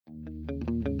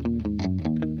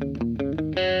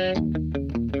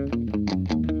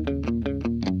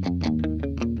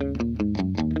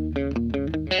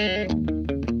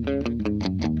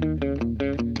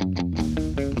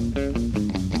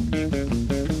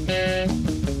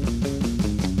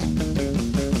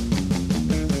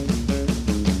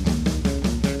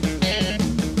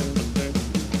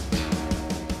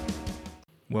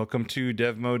Welcome to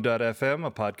DevMode.fm,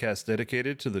 a podcast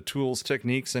dedicated to the tools,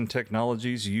 techniques, and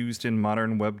technologies used in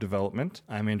modern web development.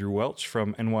 I'm Andrew Welch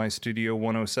from NY Studio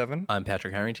 107. I'm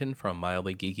Patrick Harrington from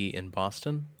Mildly Geeky in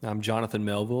Boston. I'm Jonathan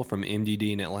Melville from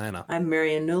MDD in Atlanta. I'm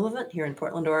Marian Nulevant here in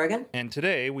Portland, Oregon. And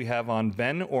today we have on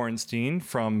Ben Orenstein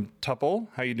from Tuple.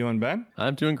 How you doing, Ben?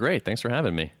 I'm doing great. Thanks for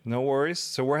having me. No worries.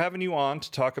 So we're having you on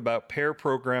to talk about pair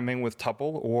programming with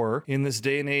Tuple, or in this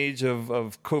day and age of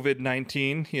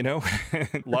COVID-19, you know,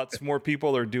 lots more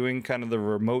people are doing kind of the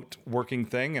remote working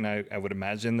thing. And I would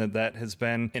imagine that has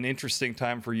been an interesting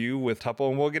time for you with Tuple.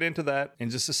 And we'll get into that in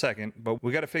just a second. But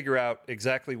we got to figure out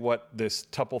exactly what this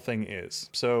Tuple thing is.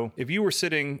 So if you were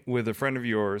sitting with a friend of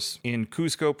yours in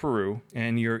Cusco, Peru,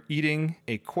 and you're eating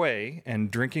a quay and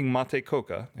drinking mate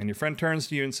coca, and your friend turns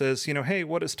to you and says, you know, hey,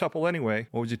 what is Tuple anyway?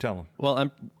 What would you tell him?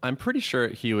 Well, I'm pretty sure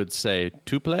he would say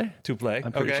Tuple. Tuple.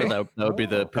 I'm pretty sure that would be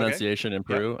the pronunciation in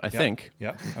Peru, I think.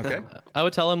 Yeah. Okay. I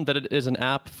would tell him that it is an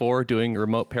app for doing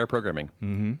remote pair programming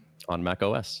on Mac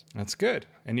OS. That's good.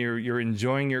 And you're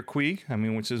enjoying your Kui,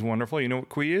 which is wonderful. You know what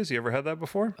Kui is? You ever had that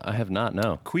before? I have not,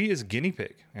 no. Kui is guinea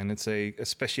pig, and it's a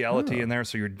speciality in there,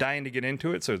 so you're dying to get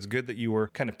into it, so it's good that you were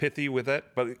kind of pithy with it.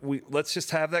 But let's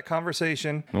just have that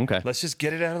conversation. Okay. Let's just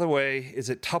get it out of the way. Is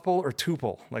it Tuple or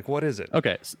Tuple? Like, what is it?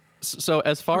 Okay. So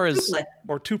as far as...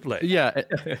 Or Tuple. Yeah.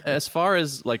 As far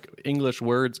as like English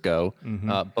words go,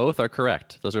 both are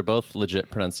correct. Those are both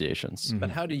legit pronunciations. But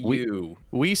how do you...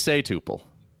 We say Tuple.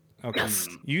 Okay.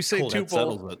 You say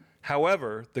Tuple.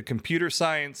 However, the computer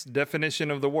science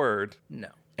definition of the word... No.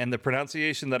 And the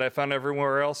pronunciation that I found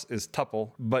everywhere else is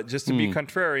Tuple. But just to be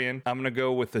contrarian, I'm going to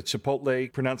go with the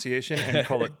Chipotle pronunciation and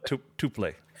call it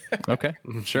Tuple. Okay,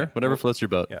 sure. Whatever floats your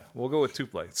boat. Yeah, we'll go with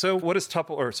Tuple. So what is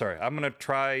Tuple? Or sorry, I'm going to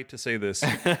try to say this.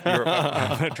 I'm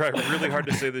going to try really hard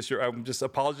to say this. I'm just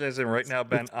apologizing right now,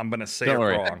 Ben. I'm going to say it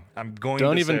wrong. I'm going to say it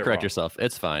wrong. Don't even correct yourself.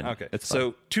 It's fine. Okay. It's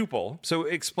so Tuple. So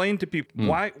explain to people,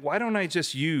 why don't I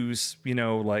just use,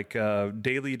 like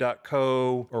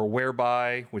daily.co or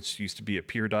whereby, which used to be a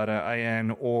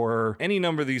peer.in, or any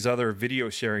number of these other video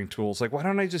sharing tools. Like, why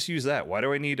don't I just use that? Why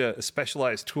do I need a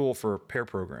specialized tool for pair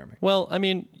programming? Well,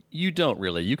 you don't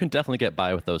really. You can definitely get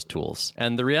by with those tools.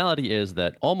 And the reality is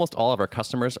that almost all of our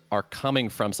customers are coming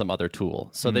from some other tool.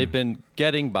 So they've been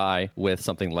getting by with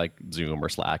something like Zoom or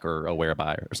Slack or a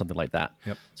Whereby or something like that.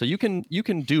 Yep. So you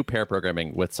can do pair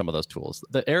programming with some of those tools.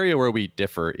 The area where we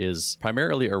differ is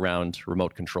primarily around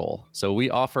remote control. So we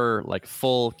offer like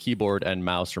full keyboard and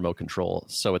mouse remote control.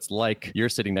 So it's like you're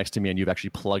sitting next to me and you've actually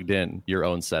plugged in your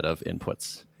own set of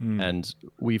inputs. And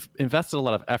we've invested a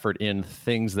lot of effort in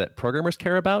things that programmers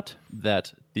care about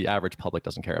that the average public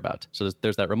doesn't care about. So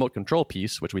there's that remote control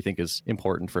piece, which we think is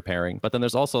important for pairing. But then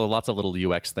there's also lots of little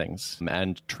UX things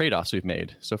and trade-offs we've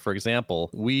made. So for example,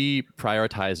 we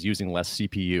prioritize using less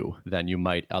CPU than you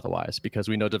might otherwise, because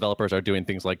we know developers are doing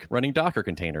things like running Docker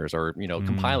containers or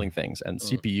compiling things, and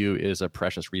CPU is a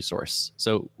precious resource.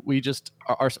 So we just,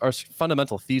 our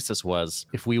fundamental thesis was,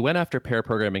 if we went after pair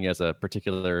programming as a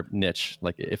particular niche,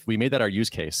 like if we made that our use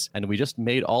case and we just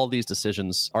made all these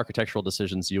decisions, architectural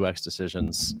decisions, UX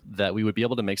decisions, that we would be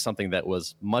able to make something that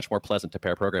was much more pleasant to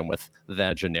pair program with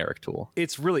than a generic tool.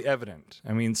 It's really evident.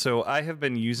 So I have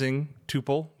been using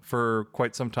Tuple for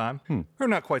quite some time, or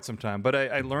not quite some time, but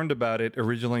I learned about it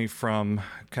originally from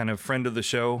kind of friend of the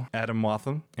show, Adam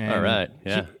Watham. And all right,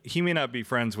 yeah. He may not be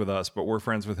friends with us, but we're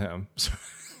friends with him.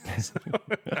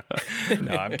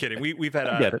 No, I'm kidding. We've had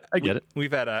I get it.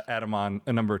 We've had Adam on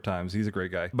a number of times. He's a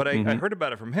great guy. But I heard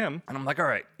about it from him, and I'm like, all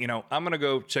right, I'm gonna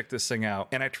go check this thing out.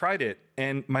 And I tried it,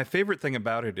 and my favorite thing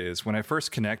about it is when I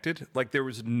first connected, like there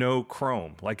was no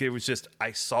Chrome. Like it was just,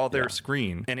 I saw their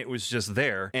screen, and it was just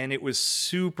there, and it was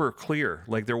super clear.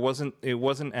 Like it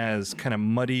wasn't as kind of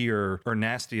muddy or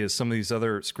nasty as some of these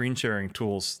other screen sharing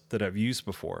tools that I've used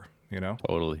before.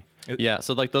 Totally. Yeah,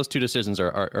 so like those two decisions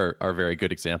are very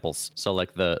good examples. So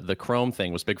like the Chrome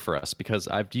thing was big for us because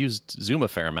I've used Zoom a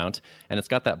fair amount, and it's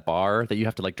got that bar that you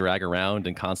have to like drag around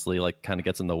and constantly like kind of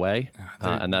gets in the way,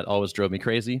 and that always drove me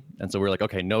crazy. And so we're like,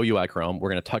 okay, no UI Chrome. We're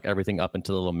going to tuck everything up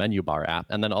into the little menu bar app.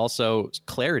 And then also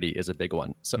clarity is a big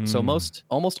one. So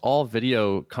almost all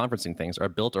video conferencing things are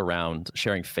built around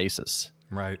sharing faces.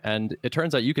 Right. And it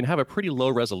turns out you can have a pretty low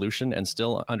resolution and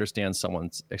still understand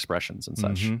someone's expressions and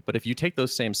such. But if you take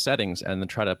those same settings and then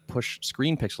try to push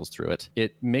screen pixels through it,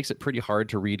 it makes it pretty hard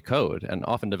to read code. And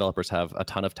often developers have a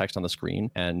ton of text on the screen,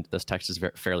 and this text is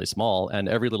fairly small, and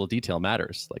every little detail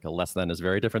matters. Like a less than is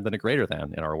very different than a greater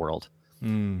than in our world.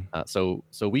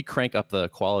 So we crank up the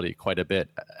quality quite a bit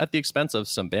at the expense of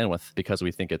some bandwidth because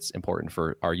we think it's important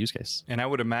for our use case. And I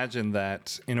would imagine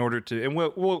that in order to, and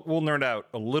we'll nerd out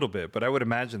a little bit, but I would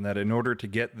imagine that in order to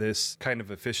get this kind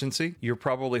of efficiency, you're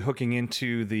probably hooking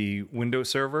into the Windows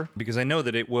server, because I know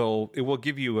that it will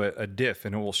give you a diff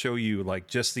and it will show you like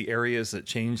just the areas that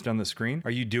changed on the screen.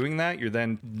 Are you doing that? You're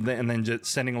then just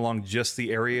sending along just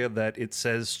the area that it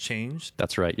says changed?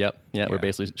 That's right. Yep. Yeah, we're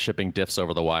basically shipping diffs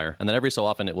over the wire. And then every so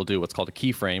often it will do what's called a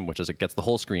keyframe, which is it gets the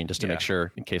whole screen just to make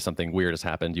sure in case something weird has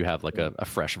happened, you have like a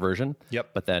fresh version. Yep.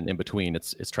 But then in between,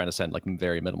 it's trying to send like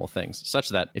very minimal things, such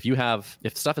that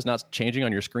if stuff is not changing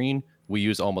on your screen, we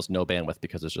use almost no bandwidth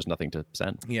because there's just nothing to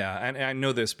send. Yeah, and I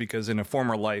know this because in a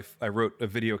former life, I wrote a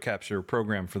video capture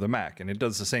program for the Mac, and it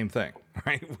does the same thing,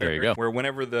 right? There you go. Where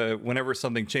whenever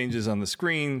something changes on the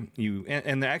screen,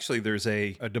 and actually there's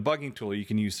a debugging tool you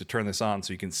can use to turn this on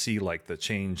so you can see like the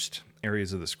changed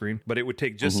areas of the screen. But it would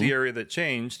take just the area that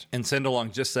changed and send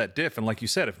along just that diff. And like you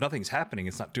said, if nothing's happening,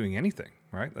 it's not doing anything,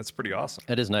 right? That's pretty awesome.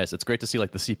 It is nice. It's great to see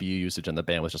like the CPU usage and the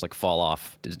bandwidth just like fall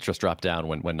off, just drop down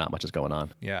when not much is going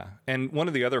on. Yeah. And one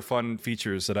of the other fun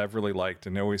features that I've really liked,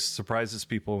 and it always surprises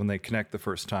people when they connect the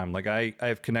first time, like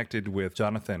I've connected with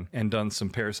Jonathan and done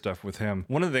some pair stuff with him.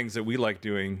 One of the things that we like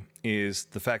doing is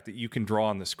the fact that you can draw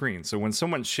on the screen. So when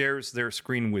someone shares their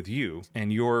screen with you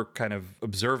and you're kind of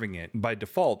observing it, by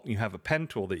default, you have a pen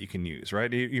tool that you can use,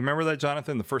 right? You remember that,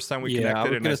 Jonathan, the first time we connected? Yeah, I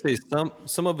was going to say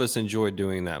some of us enjoy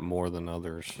doing that more than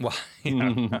others. Well,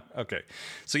 yeah. Okay.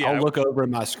 So yeah. I'll look over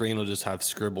and my screen will just have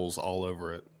scribbles all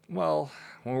over it. Well,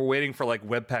 when we're waiting for like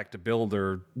Webpack to build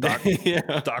or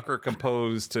Docker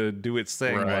Compose to do its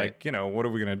thing, Right. like, what are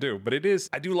we going to do? But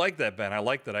I do like that, Ben. I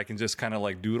like that I can just kind of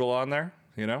like doodle on there,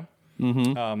 I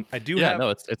do have. No,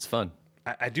 it's fun.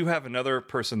 I do have another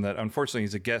person that unfortunately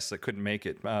is a guest that couldn't make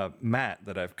it, Matt,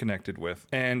 that I've connected with.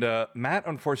 And Matt,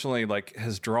 unfortunately, like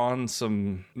has drawn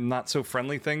some not so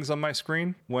friendly things on my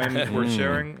screen when we're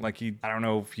sharing. Like I don't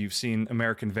know if you've seen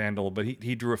American Vandal, but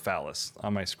he drew a phallus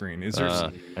on my screen. Is there?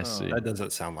 I see. That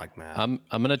doesn't sound like Matt. I'm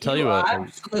gonna tell you I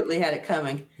absolutely had it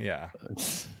coming. Yeah.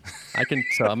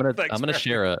 I'm gonna Thanks, I'm gonna Barry.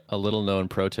 share a little known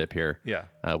pro tip here. Yeah.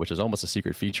 Which is almost a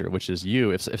secret feature, which is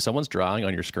if someone's drawing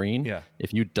on your screen,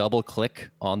 if you double click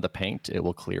on the paint, it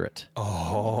will clear it.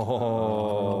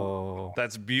 Oh,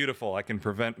 that's beautiful. I can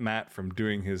prevent Matt from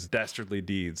doing his dastardly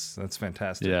deeds. That's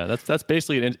fantastic. Yeah, that's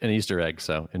basically an Easter egg.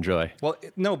 So enjoy. Well,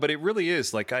 no, but it really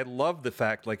is. Like, I love the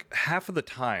fact, like, half of the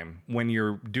time when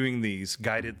you're doing these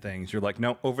guided things, you're like,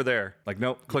 no, over there. Like,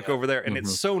 no, click over there. And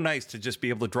it's so nice to just be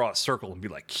able to draw a circle and be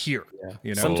like, here.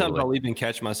 Yeah. Sometimes I'll even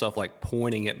catch myself like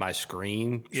pointing at my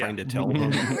screen, trying to tell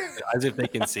them as if they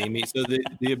can see me. So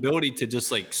the ability to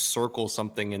just like circle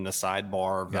something in the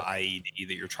sidebar of the IED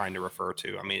that you're trying to refer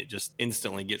to, I mean, it just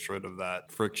instantly gets rid of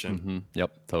that friction.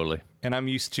 Yep, totally. And I'm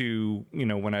used to,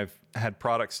 when I've had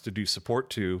products to do support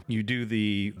to, you do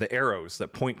the arrows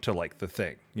that point to like the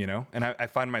thing, and I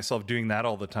find myself doing that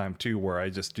all the time too, where I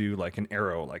just do like an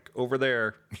arrow, like over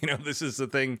there, this is the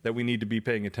thing that we need to be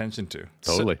paying attention to.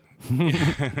 Totally.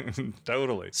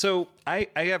 Totally. So I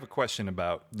have a question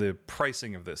about the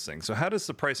pricing of this thing. So how does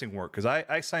the pricing work? Because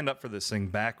I signed up for this thing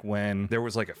back when there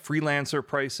was like a freelancer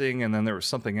pricing and then there was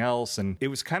something else. And it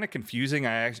was kind of confusing.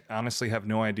 I honestly have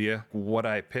no idea what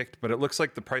I picked, but it looks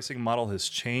like the pricing model has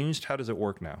changed. How does it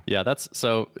work now? Yeah,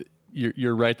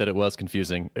 you're right that it was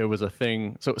confusing. It was a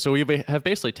thing. So we have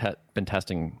basically been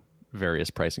testing various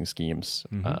pricing schemes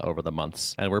over the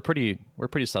months, and we're pretty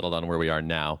settled on where we are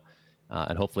now.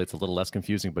 And hopefully it's a little less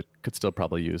confusing, but could still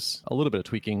probably use a little bit of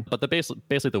tweaking. But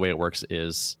basically the way it works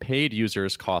is paid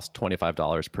users cost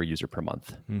 $25 per user per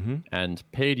month. And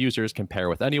paid users can pair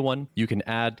with anyone. You can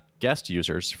add guest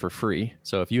users for free.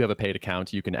 So if you have a paid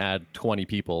account, you can add 20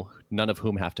 people, none of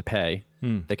whom have to pay.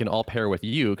 They can all pair with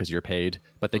you because you're paid,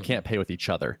 but they can't pay with each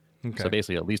other. Okay. So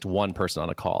basically, at least one person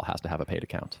on a call has to have a paid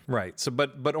account. Right. So,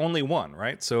 but only one,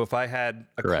 right? So if I had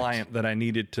a client that I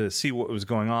needed to see what was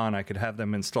going on, I could have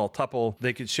them install Tuple.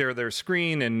 They could share their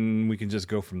screen, and we can just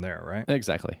go from there, right?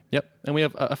 Exactly. Yep. And we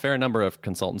have a fair number of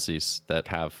consultancies that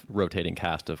have rotating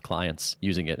cast of clients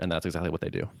using it, and that's exactly what they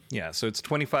do. Yeah. So it's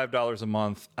 $25 a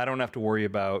month. I don't have to worry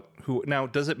about who. Now,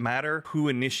 does it matter who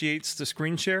initiates the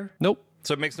screen share? Nope.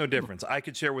 So it makes no difference. I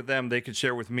could share with them. They could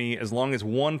share with me. As long as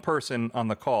one person on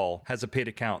the call has a paid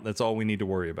account, that's all we need to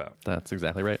worry about. That's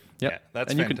exactly right. Yep. Yeah,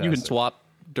 that's fantastic. You can swap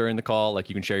during the call. Like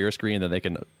you can share your screen, then they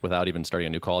can, without even starting a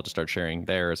new call, just start sharing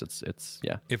theirs.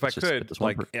 If I could,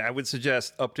 I would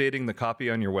suggest updating the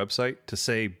copy on your website to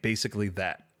say basically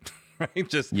that. right?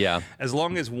 Just Yeah. as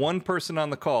long as one person on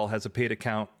the call has a paid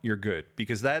account, you're good.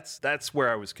 Because that's where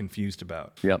I was confused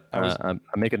about. Yep. I'm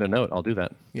making a note. I'll do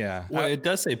that. Yeah. Well, it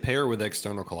does say pair with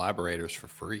external collaborators for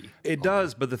free. It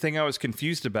does, but the thing I was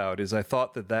confused about is I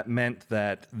thought that meant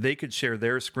that they could share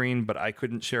their screen, but I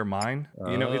couldn't share mine.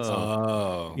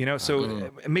 So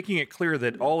making it clear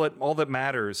that all that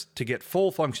matters to get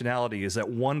full functionality is that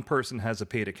one person has a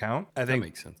paid account. I think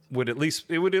makes sense. would at least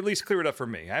clear it up for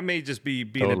me. I may just be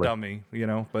being Totally. a dummy,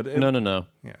 but No.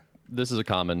 Yeah. This is a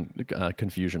common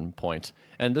confusion point.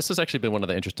 And this has actually been one of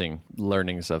the interesting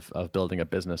learnings of building a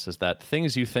business is that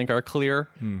things you think are clear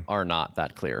are not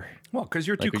that clear. Well, because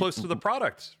you're too close to the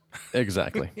product.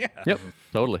 Exactly. Yeah. Yep.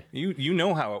 Totally. You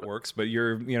know how it works, but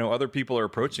other people are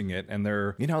approaching it and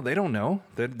they're they don't know.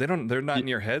 They're not in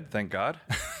your head, thank God.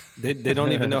 They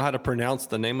don't even know how to pronounce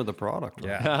the name of the product.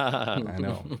 Yeah, I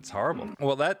know. It's horrible.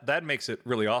 Well, that makes it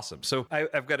really awesome. So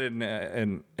I've got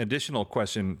an additional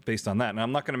question based on that. And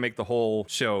I'm not going to make the whole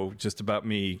show just about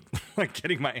me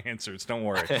getting my answers. Don't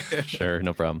worry. Sure.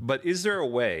 No problem. But is there a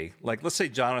way, like let's say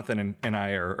Jonathan and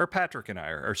I or Patrick and I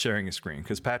are sharing a screen,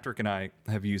 because Patrick and I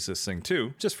have used this thing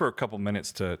too, just for a couple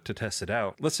minutes to test it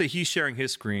out. Let's say he's sharing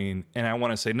his screen and I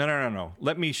want to say, no,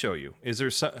 let me show you. Is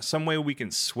there some way we can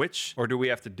switch, or do we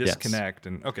have to disconnect?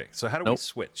 And okay, so how do we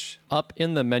switch? Up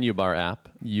in the menu bar app,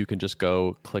 you can just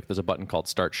go click. There's a button called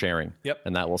Start Sharing. Yep.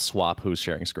 And that will swap who's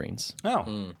sharing screens.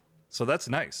 Oh. So that's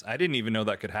nice. I didn't even know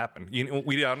that could happen.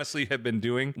 We honestly have been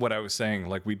doing what I was saying,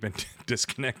 like we've been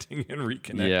disconnecting and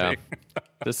reconnecting. Yeah.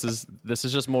 This is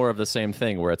just more of the same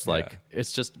thing where it's like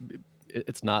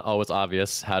it's not always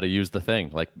obvious how to use the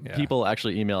thing. Like people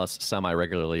actually email us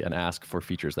semi-regularly and ask for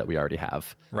features that we already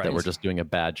have that we're just doing a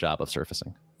bad job of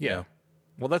surfacing. Yeah.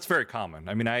 Well, that's very common.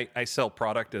 I mean, I sell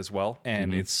product as well,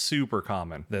 and it's super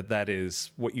common that is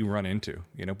what you run into,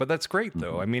 But that's great,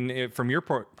 though. I mean, from your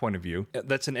point of view,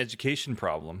 that's an education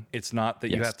problem. It's not that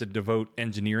you have to devote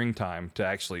engineering time to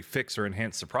actually fix or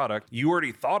enhance the product. You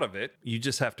already thought of it. You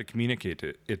just have to communicate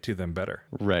it to them better.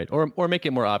 Right. Or make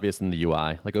it more obvious in the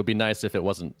UI. Like, it would be nice if it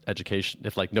wasn't education,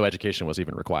 if no education was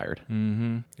even required.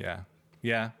 Mm-hmm.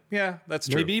 Yeah, that's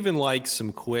true. Maybe even like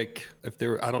some quick,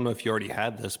 I don't know if you already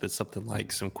had this, but something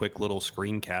like some quick little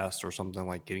screencast or something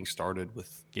like getting started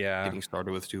with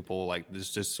Tuple. Like this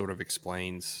just sort of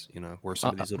explains, where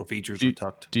some of these little features are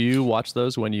tucked. Do you watch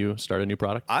those when you start a new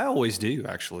product? I always do,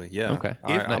 actually. Yeah. Okay.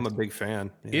 I'm a big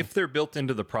fan. Yeah. If they're built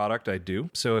into the product, I do.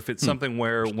 So if it's something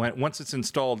where once it's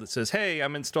installed, it says, hey,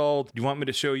 I'm installed. Do you want me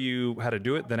to show you how to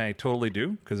do it? Then I totally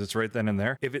do, because it's right then and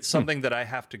there. If it's something that I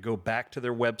have to go back to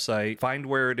their website, find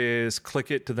where it is,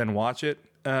 click it to then watch it,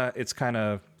 it's kind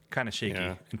of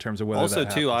shaky in terms of whether also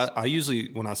that too happens. I usually,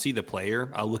 when I see the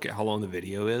player, I look at how long the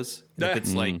video is. If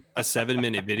it's like a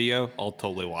 7-minute video, I'll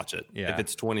totally watch it. Yeah. If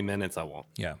it's 20 minutes, I won't.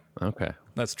 Yeah, Okay.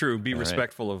 that's true. Be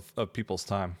respectful of people's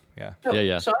time. Yeah.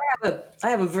 Yeah. So I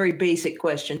have a very basic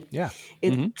question. Yeah.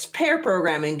 It's pair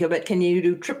programming, but can you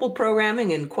do triple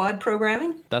programming and quad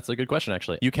programming? That's a good question,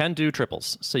 actually. You can do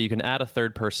triples. So you can add a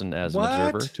third person as an What?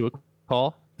 observer to a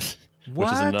call, which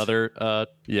is What? another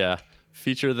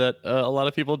feature that a lot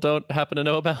of people don't happen to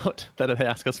know about that they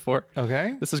ask us for.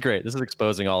 Okay. This is great. This is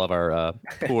exposing all of our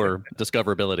poor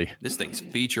discoverability. This thing's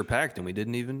feature packed and we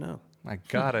didn't even know. My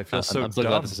God, I feel so I'm so dumb.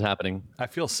 glad this is happening I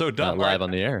feel so dumb. live All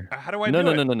on the air. How do I no, do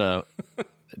no, it? No, no, no.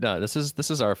 No, this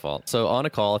is our fault. So on a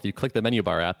call, if you click the menu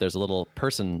bar app, there's a little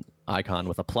person icon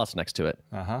with a plus next to it.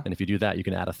 Uh-huh. And if you do that, you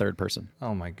can add a third person.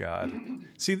 Oh my God.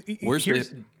 See, Where's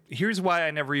here's why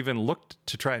I never even looked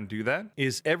to try and do that.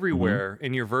 Is everywhere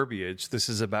in your verbiage, this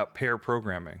is about pair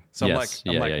programming. So Yes.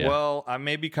 I'm like, Yeah. well, I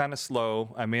may be kind of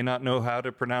slow. I may not know how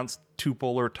to pronounce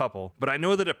tuple or tuple, but I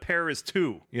know that a pair is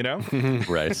two.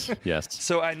 Right. Yes.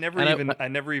 So I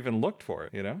never even looked for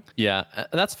it. Yeah,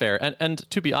 that's fair. And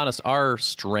to be honest, our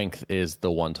strength is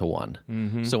the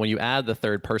one-to-one. So when you add the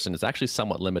third person, it's actually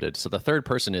somewhat limited. So the third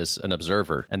person is an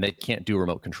observer, and they can't do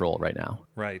remote control right now.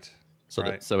 Right. So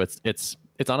right. so it's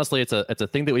honestly it's a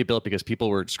thing that we built because people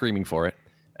were screaming for it,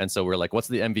 and so we're like, what's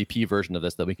the MVP version of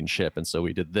this that we can ship? And so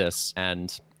we did this,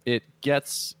 and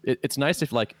it's nice if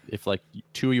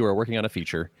two of you are working on a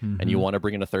feature and you want to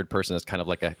bring in a third person as kind of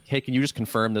like hey, can you just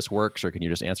confirm this works, or can you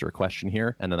just answer a question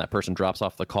here? And then that person drops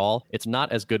off the call. It's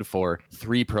not as good for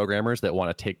 3 programmers that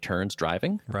want to take turns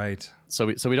driving. Right. So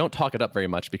we don't talk it up very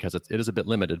much because it is a bit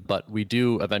limited, but we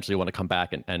do eventually want to come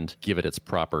back and give it its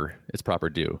proper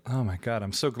due. Oh my God,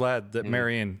 I'm so glad that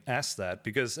Marion asked that,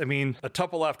 because I mean, a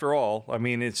tuple after all, I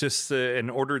mean, it's just an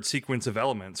ordered sequence of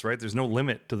elements, right? There's no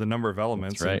limit to the number of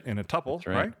elements in a tuple,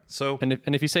 right? So and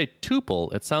if you say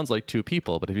tuple, it sounds like 2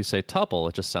 people, but if you say tuple,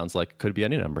 it just sounds like it could be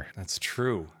any number. that's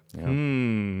true.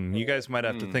 You guys might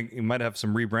have to think. You might have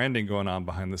some rebranding going on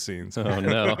behind the scenes. Oh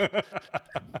no,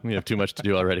 we have too much to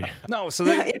do already. No, so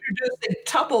Introducing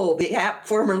Tuple, the app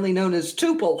formerly known as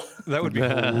Tuple. that would be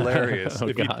hilarious Oh,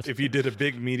 if God. if you did a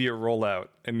big media rollout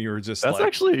and you were just That's like,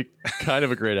 actually kind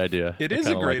of a great idea. It I is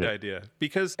a kinda great like it. idea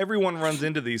because everyone runs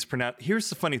into these Here's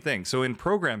the funny thing. So in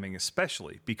programming,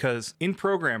 especially because in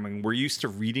programming, we're used to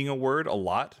reading a word a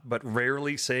lot, but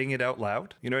rarely saying it out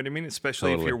loud. You know what I mean?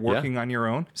 Especially if Totally. you're working on your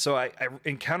own. So I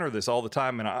encounter this all the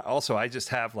time. And I just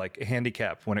have like a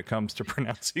handicap when it comes to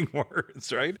pronouncing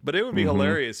words, right? But it would be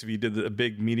hilarious if you did a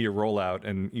big media rollout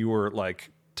and you were like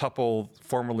Tuple,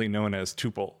 formerly known as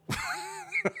Tuple.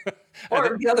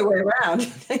 Or the other way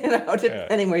around,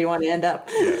 depending where you want to end up.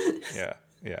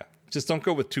 Yeah. Just don't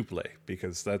go with Tuple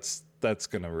because that's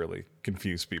going to really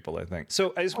confuse people, I think.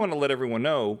 So I just want to let everyone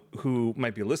know who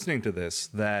might be listening to this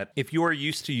that if you are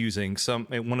used to using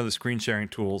one of the screen sharing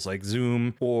tools like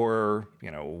Zoom or,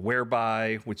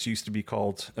 Whereby, which used to be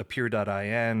called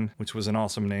Appear.in, which was an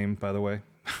awesome name, by the way.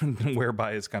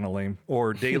 Whereby is kind of lame.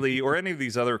 Or Daily or any of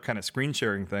these other kind of screen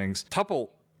sharing things. Tuple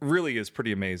really is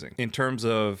pretty amazing in terms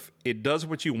of it does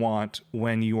what you want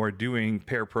when you are doing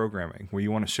pair programming, where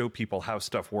you want to show people how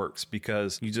stuff works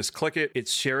because you just click it,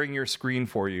 it's sharing your screen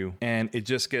for you, and it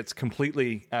just gets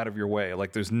completely out of your way.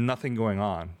 Like there's nothing going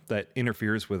on that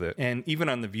interferes with it. And even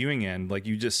on the viewing end, like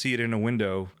you just see it in a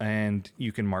window and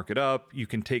you can mark it up, you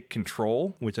can take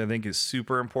control, which I think is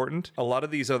super important. A lot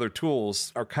of these other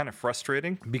tools are kind of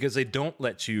frustrating because they don't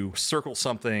let you circle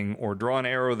something or draw an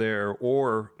arrow there,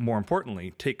 or more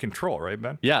importantly, take control, right,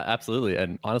 Ben? Yeah, absolutely.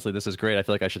 And honestly, this is great. I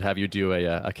feel like I should have you do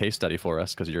a case study for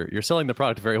us because you're selling the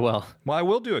product very well. Well, I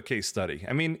will do a case study.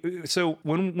 I mean, so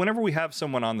whenever we have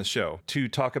someone on the show to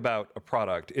talk about a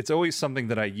product, it's always something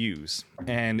that I use,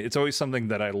 and it's always something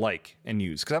that I like and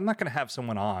use, because I'm not going to have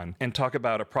someone on and talk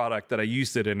about a product that I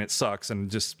used it and it sucks and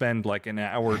just spend like an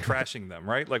hour trashing them,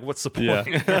 right? Like, what's the point? Yeah.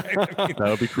 Right? I mean, That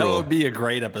would be That cool. would be a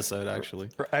great episode, actually.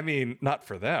 I mean, not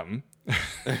for them.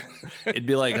 It'd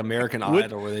be like American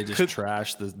Idol, where they just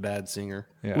trash the bad singer.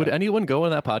 Yeah. Would anyone go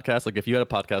on that podcast? Like if you had a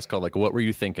podcast called like What Were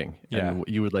You Thinking? And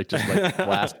you would just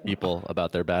blast people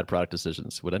about their bad product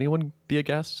decisions. Would anyone be a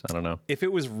guest? I don't know. If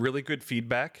it was really good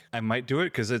feedback, I might do it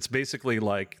because it's basically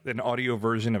like an audio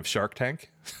version of Shark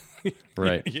Tank.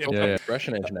 Right. Yeah. Yeah.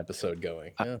 Expression engine episode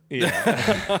going. Yeah.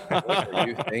 Yeah. What are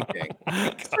you thinking?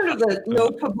 Sort of the no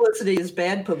publicity is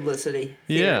bad publicity.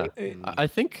 Yeah. I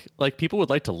think like people would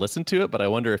like to listen to it, but I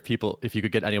wonder if you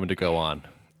could get anyone to go on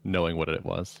knowing what it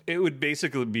was. It would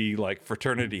basically be like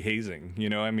fraternity hazing,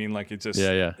 I mean, like it just,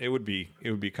 it would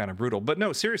be kind of brutal. But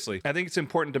no, seriously, I think it's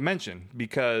important to mention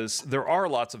because there are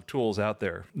lots of tools out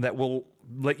there that will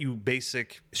let you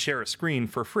share a screen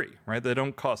for free, right? They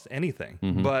don't cost anything.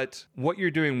 But what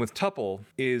you're doing with Tuple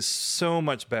is so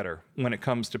much better when it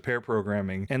comes to pair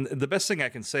programming. And the best thing I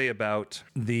can say about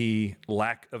the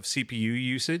lack of CPU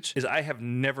usage is I have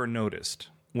never noticed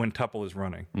when Tuple is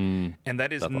running. And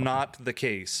that is not the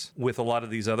case with a lot of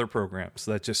these other programs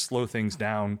that just slow things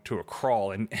down to a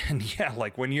crawl. And yeah,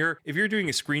 like if you're doing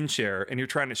a screen share and you're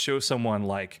trying to show someone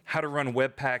like how to run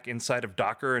Webpack inside of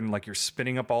Docker and like you're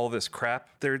spinning up all this crap,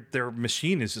 their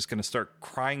machine is just going to start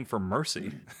crying for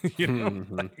mercy.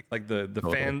 Like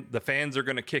the fans are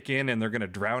going to kick in and they're going to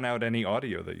drown out any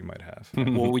audio that you might have.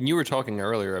 Well, when you were talking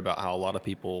earlier about how a lot of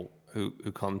people who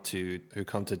come to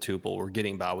Tuple were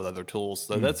getting by with other tools,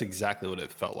 so that's exactly what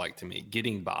it felt like to me.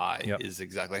 Getting by is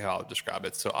exactly how I would describe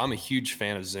it. So I'm a huge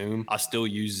fan of Zoom. I still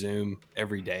use Zoom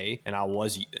every day, and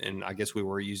I guess we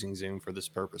were using Zoom for this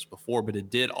purpose before, but it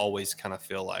did always kind of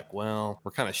feel like, well,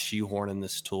 we're kind of shoehorning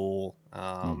this tool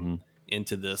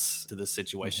into this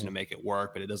situation to make it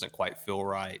work, but it doesn't quite feel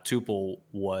right. Tuple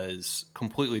was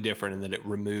completely different in that it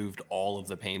removed all of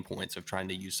the pain points of trying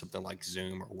to use something like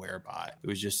Zoom or Whereby. It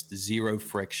was just zero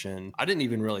friction. I didn't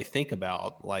even really think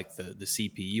about like the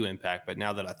CPU impact, but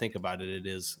now that I think about it, it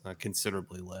is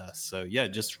considerably less. So yeah,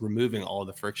 just removing all of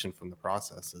the friction from the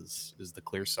process is the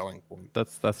clear selling point.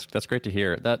 That's great to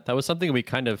hear. That was something we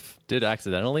kind of did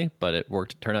accidentally, but it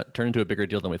turned into a bigger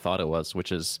deal than we thought it was,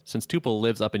 which is since Tuple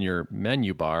lives up in your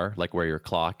menu bar, like where your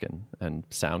clock and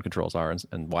sound controls are and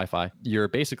Wi-Fi, you're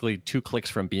basically 2 clicks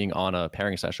from being on a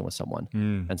pairing session with someone.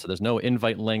 And so there's no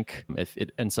invite link.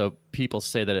 And so people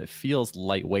say that it feels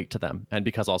lightweight to them. And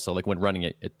because also like when running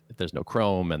it there's no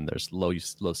Chrome and there's low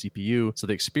CPU. So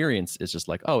the experience is just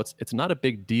like, oh, it's not a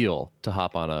big deal to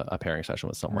hop on a pairing session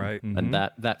with someone. Right. And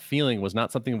that feeling was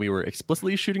not something we were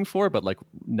explicitly shooting for, but like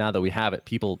now that we have it,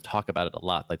 people talk about it a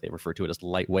lot. Like they refer to it as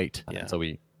lightweight. Yeah. And so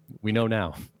we know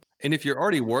now. And if you're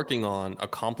already working on a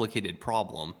complicated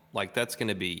problem, like that's going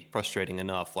to be frustrating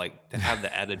enough, like to have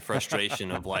the added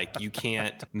frustration of like you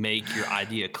can't make your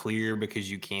idea clear because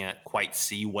you can't quite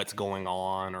see what's going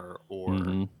on or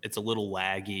it's a little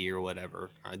laggy or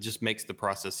whatever. It just makes the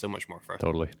process so much more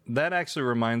frustrating. Totally. That actually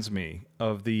reminds me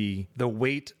of the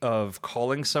weight of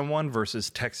calling someone versus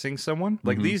texting someone.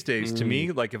 Like these days, to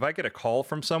me, like if I get a call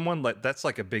from someone, like that's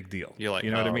like a big deal. You're like,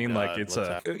 you know what I oh, mean? God, Like it's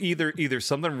what's either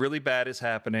something really bad is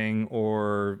happening,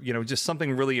 or just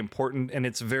something really important, and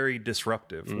it's very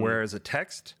disruptive. Whereas a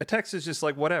text is just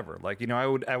like whatever. Like I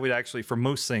would actually for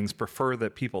most things prefer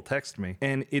that people text me,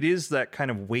 and it is that kind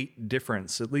of weight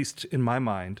difference, at least in my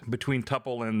mind, between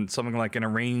Tuple and something like an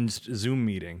arranged Zoom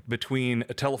meeting, between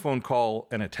a telephone call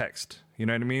and a text. You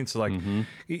know what I mean? So like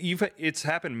it's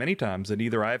happened many times that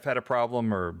either I've had a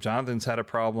problem or Jonathan's had a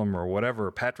problem or whatever,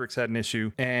 Patrick's had an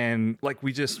issue, and like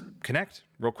we just connect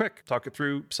real quick, talk it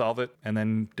through, solve it, and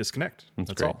then disconnect.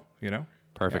 That's great. all,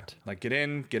 Perfect. Yeah. Like get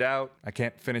in, get out. I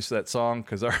can't finish that song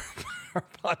because our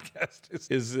podcast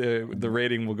is the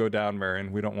rating will go down,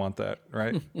 Marion. We don't want that,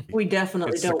 right? We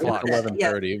definitely It's the don't want clock. that.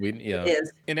 Yeah, 11:30. it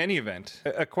is. In any event,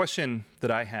 a question that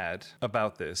I had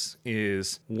about this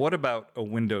is, what about a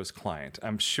Windows client?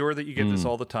 I'm sure that you get this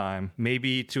all the time.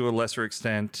 Maybe to a lesser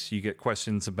extent, you get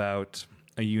questions about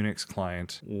a Unix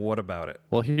client. What about it?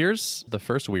 Well, here's the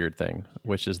first weird thing,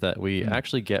 which is that we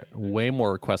actually get way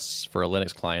more requests for a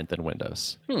Linux client than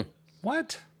Windows.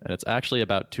 What? And it's actually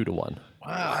about 2 to 1.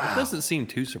 Wow. It doesn't seem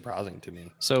too surprising to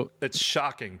me. So It's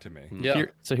shocking to me. Yeah.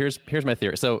 here's my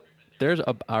theory. So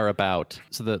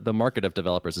the market of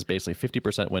developers is basically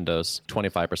 50% Windows,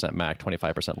 25% Mac,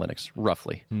 25% Linux,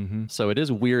 roughly. So it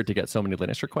is weird to get so many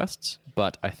Linux requests,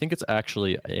 but I think it's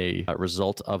actually a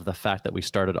result of the fact that we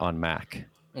started on Mac.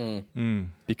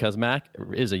 Because Mac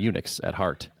is a Unix at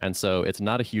heart, and so it's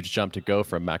not a huge jump to go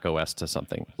from Mac OS to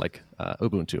something like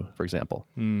Ubuntu, for example.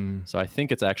 So I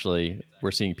think it's actually, we're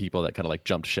seeing people that kind of like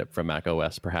jumped ship from Mac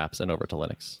OS perhaps and over to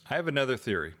Linux. I have another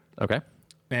theory. Okay.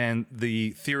 And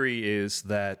the theory is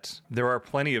that there are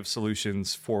plenty of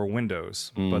solutions for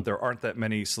Windows, but there aren't that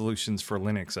many solutions for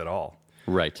Linux at all.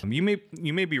 Right. You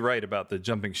may be right about the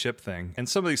jumping ship thing, and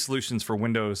some of these solutions for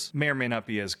Windows may or may not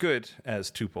be as good as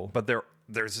Tuple, but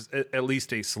there's at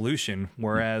least a solution.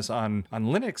 Whereas on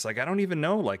Linux, like I don't even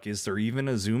know, like is there even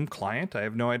a Zoom client? I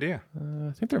have no idea.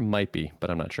 I think there might be, but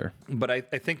I'm not sure. But I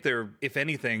think if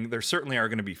anything, there certainly are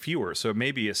going to be fewer. So it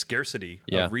may be a scarcity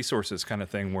of resources kind of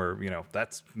thing where,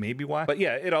 that's maybe why. But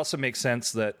yeah, it also makes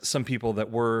sense that some people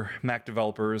that were Mac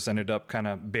developers ended up kind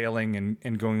of bailing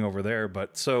and going over there.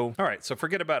 But so, all right, so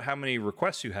forget about how many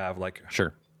requests you have. Like,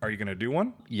 Sure. Are you going to do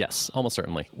one? Yes, almost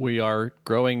certainly. We are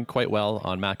growing quite well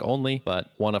on Mac only,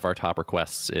 but one of our top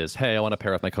requests is, hey, I want to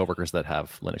pair with my coworkers that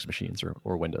have Linux machines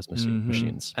or Windows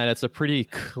machines. And it's a pretty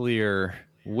clear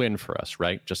win for us,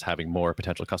 right? Just having more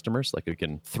potential customers, like we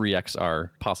can 3x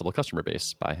our possible customer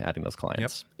base by adding those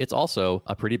clients. Yep. It's also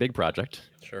a pretty big project,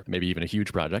 Sure, maybe even a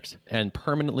huge project, and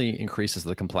permanently increases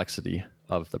the complexity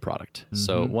of the product.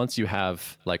 So once you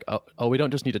have like, we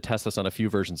don't just need to test this on a few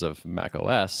versions of Mac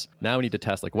OS. Now we need to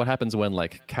test like what happens when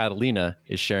like Catalina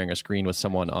is sharing a screen with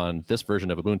someone on this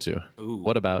version of Ubuntu. Ooh,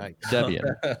 what about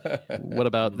Debian? What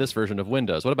about this version of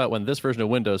Windows? What about when this version of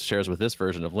Windows shares with this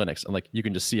version of Linux? And like you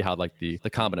can just see how like the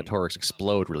combinatorics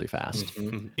explode really fast.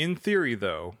 In theory,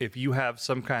 though, if you have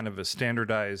some kind of a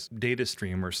standardized data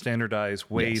stream or standardized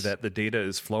way that the data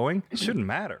is flowing, it shouldn't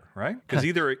matter, right? Because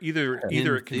either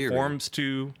it conforms to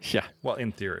well,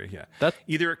 in theory,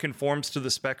 either it conforms to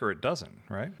the spec or it doesn't,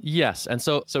 right? Yes, and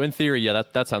so in theory,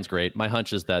 that sounds great. My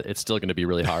hunch is that it's still going to be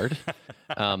really hard.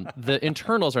 The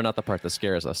internals are not the part that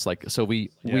scares us. Like, so we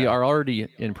are already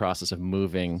in process of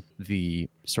moving the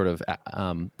sort of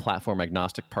platform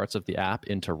agnostic parts of the app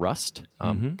into Rust,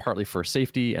 partly for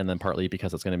safety, and then partly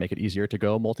because it's going to make it easier to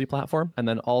go multi-platform. And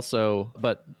then also,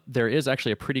 but there is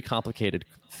actually a pretty complicated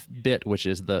bit, which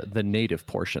is the native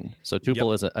portion. So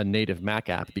Tuple is a native Mac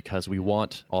app because we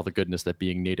want all the goodness that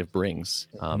being native brings,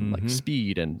 like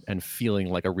speed and feeling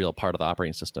like a real part of the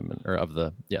operating system or of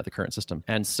the current system.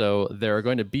 And so there are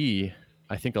going to be,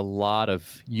 I think, a lot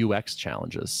of UX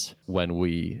challenges when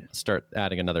we start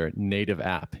adding another native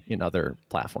app in other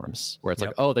platforms, where it's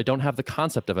like, oh, they don't have the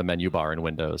concept of a menu bar in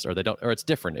Windows, or it's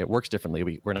different. It works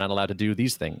differently. We're not allowed to do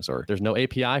these things, or there's no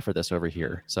API for this over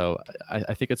here. So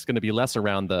I think it's going to be less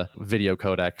around the video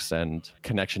codecs and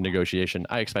connection negotiation.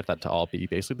 I expect that to all be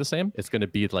basically the same. It's going to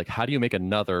be like, how do you make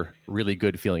another really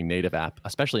good feeling native app,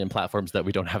 especially in platforms that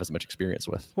we don't have as much experience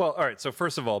with? Well, all right. So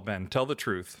first of all, Ben, tell the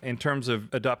truth. In terms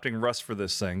of adopting Rust for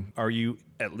this thing. Are you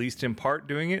at least in part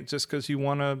doing it just because you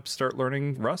want to start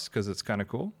learning Rust because it's kind of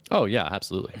cool? Oh yeah,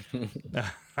 absolutely.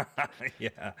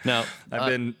 Yeah. Now,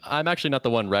 I'm actually not the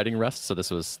one writing Rust, so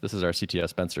this is our CTO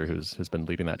Spencer who's been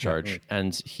leading that charge,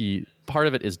 and part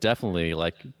of it is definitely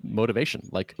like motivation.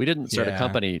 Like we didn't start a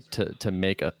company to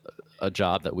make a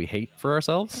job that we hate for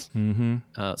ourselves.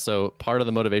 So part of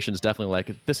the motivation is definitely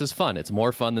like, this is fun. It's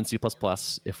more fun than C++.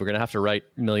 If we're going to have to write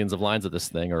millions of lines of this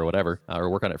thing or whatever, or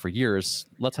work on it for years,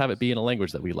 let's have it be in a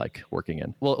language that we like working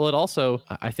in. Well, it also,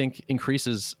 I think,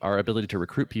 increases our ability to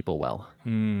recruit people well.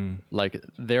 Like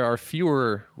there are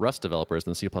fewer Rust developers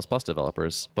than C++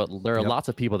 developers, but there are lots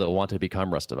of people that want to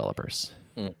become Rust developers.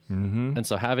 And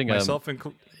so having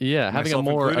having a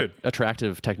more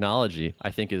attractive technology,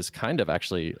 I think, is kind of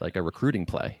actually like a recruiting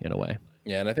play in a way.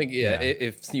 Yeah, and I think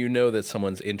if you know that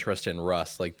someone's interested in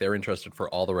Rust, like they're interested for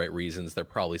all the right reasons, they're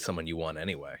probably someone you want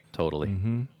anyway. Totally.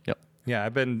 Yep. Yeah,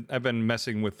 I've been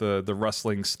messing with the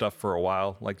rustling stuff for a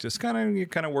while, like just kind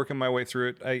of working my way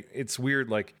through it. It's weird.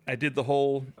 Like I did the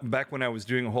whole back when I was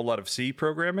doing a whole lot of C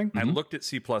programming. I looked at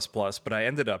C++, but I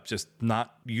ended up just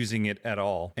not using it at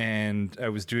all. And I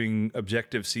was doing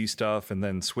Objective C stuff and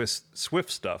then Swift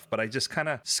stuff, but I just kind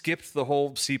of skipped the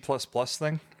whole C++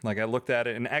 thing. Like I looked at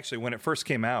it, and actually when it first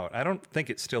came out, I don't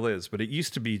think it still is, but it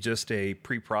used to be just a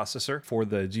preprocessor for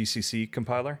the GCC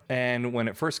compiler. And when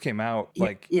it first came out,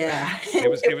 like it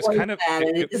was kind of bad,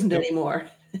 and it isn't anymore.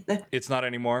 It's not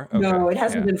anymore? Okay. No, it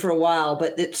hasn't been for a while,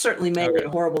 but it certainly made it a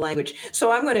horrible language.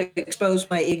 So I'm going to expose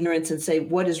my ignorance and say,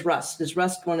 what is Rust? Is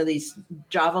Rust one of these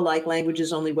Java-like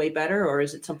languages, only way better, or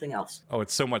is it something else? Oh,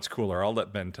 it's so much cooler. I'll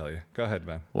let Ben tell you. Go ahead,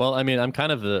 Ben. Well, I mean, I'm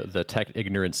kind of the tech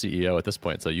ignorant CEO at this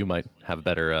point, so you might have a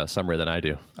better summary than I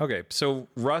do. Okay, so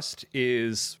Rust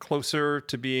is closer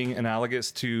to being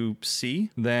analogous to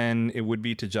C than it would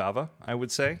be to Java, I would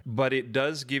say. But it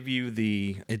does give you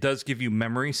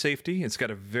memory safety. It's got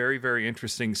a very, very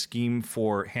interesting scheme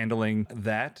for handling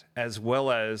that, as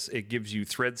well as it gives you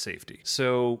thread safety.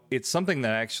 So it's something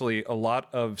that actually a lot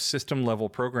of system level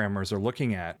programmers are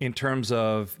looking at in terms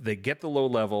of they get the low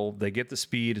level, they get the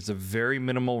speed, it's a very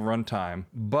minimal runtime,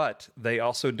 but they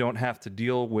also don't have to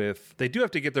deal with, they do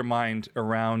have to get their mind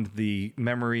around the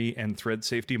memory and thread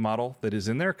safety model that is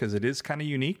in there because it is kind of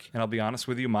unique. And I'll be honest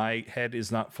with you, my head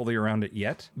is not fully around it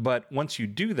yet. But once you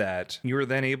do that, you're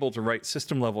then able to write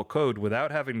system level code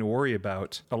without having to worry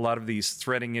about a lot of these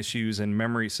threading issues and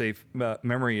memory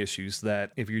issues that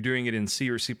if you're doing it in C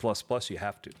or C++, you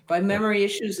have to. By memory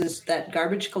issues, is that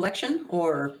garbage collection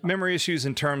or? Memory issues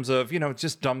in terms of,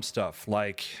 just dumb stuff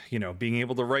like, being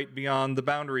able to write beyond the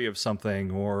boundary of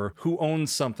something, or who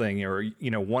owns something, or,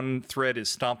 one thread is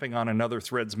stomping on another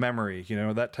thread's memory,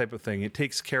 that type of thing. It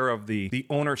takes care of the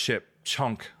ownership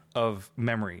chunk of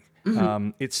memory.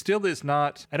 It still is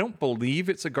not, I don't believe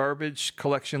it's a garbage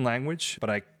collection language, but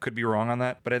I could be wrong on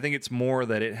that. But I think it's more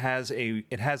that it has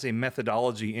a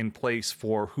methodology in place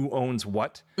for who owns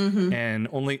what, and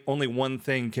only one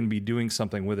thing can be doing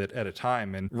something with it at a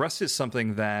time. And Rust is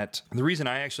something that the reason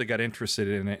I actually got interested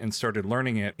in it and started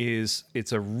learning it is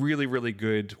it's a really, really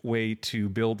good way to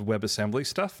build WebAssembly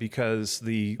stuff, because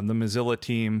the Mozilla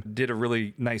team did a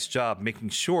really nice job making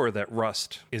sure that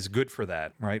Rust is good for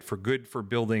that, right? For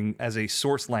building as a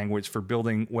source language for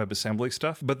building WebAssembly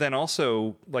stuff. But then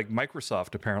also, like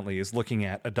Microsoft apparently is looking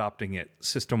at adopting it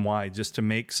system-wide just to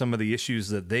make some of the issues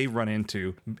that they run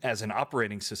into as an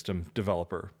operating system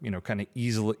developer, kind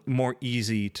of more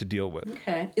easy to deal with.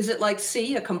 Okay. Is it like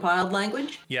C, a compiled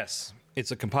language? Yes. It's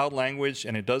a compiled language,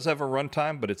 and it does have a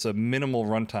runtime, but it's a minimal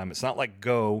runtime. It's not like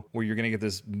Go, where you're going to get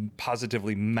this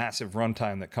positively massive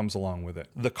runtime that comes along with it.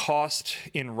 The cost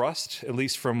in Rust, at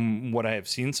least from what I have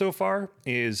seen so far,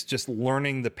 is just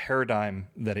learning the paradigm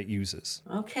that it uses.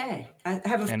 Okay. I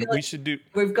have a feeling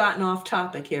we've gotten off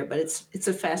topic here, but it's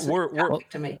a fascinating topic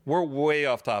to me. We're way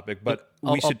off topic, but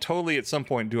we should totally at some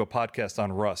point do a podcast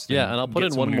on Rust. Yeah, and I'll put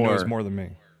in one more. Who knows more than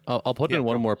me. I'll put in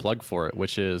one more plug for it,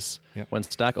 which is when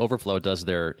Stack Overflow does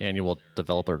their annual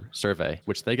developer survey,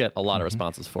 which they get a lot of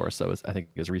responses for, so I think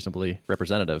is reasonably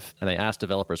representative. And they ask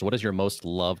developers, what is your most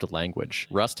loved language?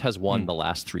 Rust has won the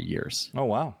last 3 years. Oh,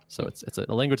 wow. So it's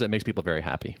a language that makes people very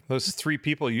happy. Those 3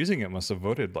 people using it must have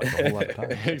voted like a whole lot of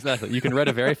time. Exactly. You can write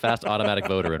a very fast automatic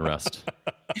voter in Rust,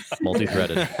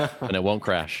 multi-threaded, and it won't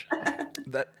crash.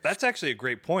 That's actually a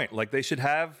great point. Like they should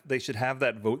have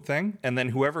that vote thing, and then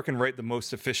whoever can write the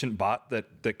most efficient bot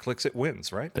that clicks it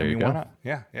wins, right? There you go. Why not?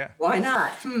 Yeah. Why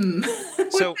not?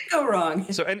 What could go wrong?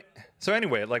 So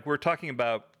anyway, like we're talking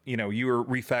about, you were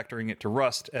refactoring it to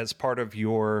Rust as part of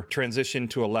your transition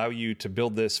to allow you to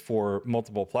build this for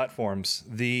multiple platforms.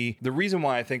 The reason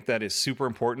why I think that is super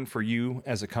important for you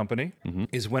as a company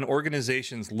is when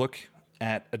organizations look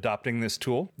at adopting this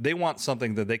tool, they want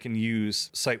something that they can use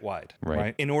site-wide,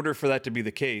 right? In order for that to be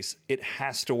the case, it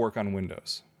has to work on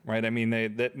Windows, right? I mean,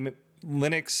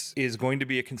 Linux is going to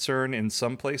be a concern in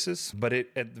some places, but it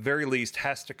at the very least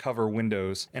has to cover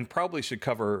Windows and probably should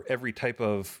cover every type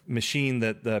of machine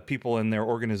that the people in their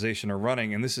organization are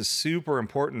running. And this is super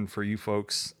important for you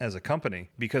folks as a company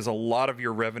because a lot of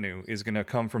your revenue is going to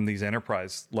come from these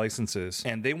enterprise licenses,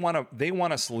 and they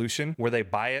want a solution where they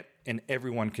buy it and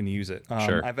everyone can use it.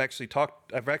 Sure. I've actually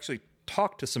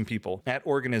talked to some people at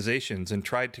organizations and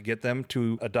tried to get them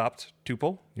to adopt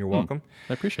Tuple. You're welcome.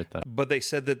 I appreciate that. But they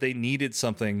said that they needed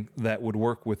something that would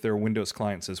work with their Windows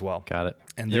clients as well. Got it.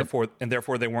 And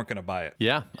therefore they weren't going to buy it.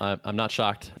 Yeah, I'm not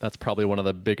shocked. That's probably one of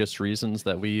the biggest reasons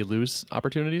that we lose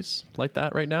opportunities like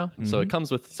that right now. So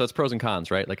it's pros and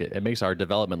cons, right? Like it makes our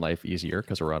development life easier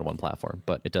because we're on one platform,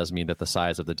 but it does mean that the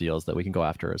size of the deals that we can go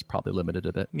after is probably limited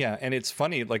a bit. Yeah, and it's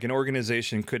funny, like an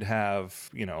organization could have,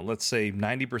 let's say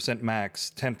 90%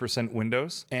 Macs, 10%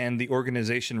 Windows, and the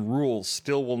organization rules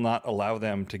still will not allow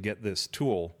them to get this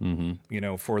tool,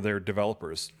 for their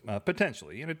developers,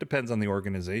 potentially. And it depends on the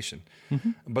organization.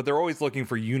 But they're always looking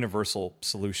for universal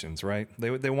solutions, right?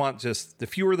 They want just the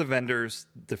fewer the vendors,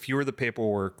 the fewer the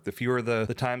paperwork, the fewer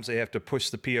the times they have to push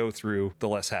the PO through, the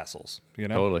less hassles,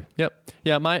 Totally. Yep.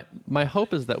 Yeah, my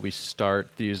hope is that we start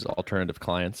these alternative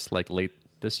clients like late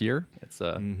this year. It's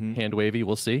hand wavy.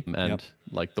 We'll see. And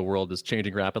like the world is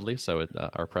changing rapidly, so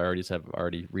our priorities have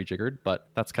already rejiggered. But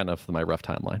that's kind of my rough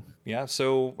timeline. Yeah.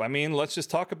 So I mean, let's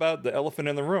just talk about the elephant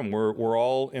in the room. We're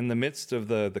all in the midst of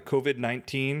the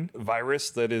COVID-19 virus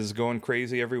that is going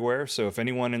crazy everywhere. So if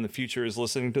anyone in the future is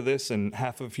listening to this and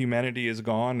half of humanity is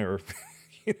gone, or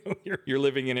you're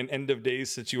living in an end of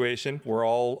days situation. We're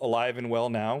all alive and well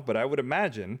now, but I would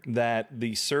imagine that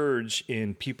the surge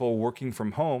in people working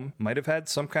from home might have had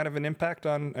some kind of an impact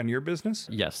on your business.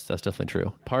 Yes, that's definitely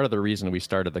true. Part of the reason we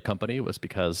started the company was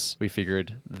because we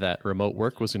figured that remote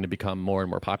work was going to become more and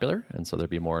more popular, and so there'd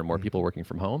be more and more people working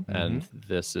from home. And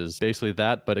this is basically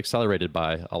that, but accelerated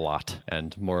by a lot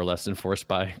and more or less enforced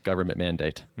by government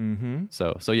mandate.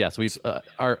 So yes, we've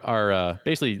our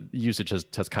basically usage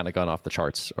has kind of gone off the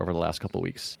charts over the last couple of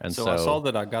weeks. And so I saw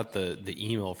that I got the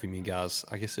email from you guys.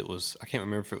 I guess I can't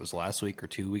remember if it was last week or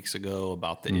 2 weeks ago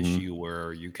about the issue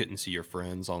where you couldn't see your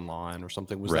friends online or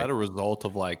something. Was that a result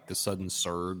of like the sudden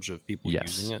surge of people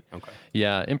using it? Okay.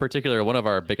 Yeah. In particular, one of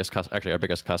our biggest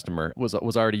customer was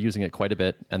already using it quite a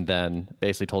bit, and then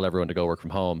basically told everyone to go work from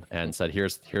home and said,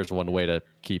 here's one way to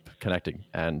keep connecting.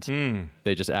 And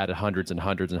they just added hundreds and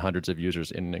hundreds and hundreds of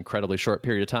users in an incredibly short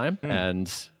period of time.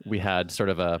 And we had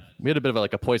a bit of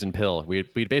like a poison pill.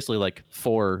 We'd basically, like,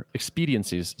 for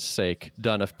expediency's sake,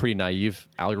 done a pretty naive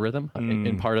algorithm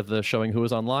in part of the showing who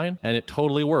was online, and it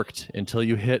totally worked until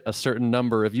you hit a certain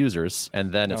number of users,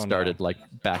 and then it started like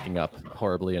backing up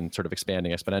horribly and sort of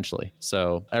expanding exponentially.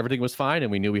 So everything was fine,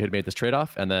 and we knew we had made this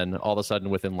trade-off, and then all of a sudden,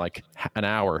 within like an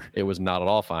hour, it was not at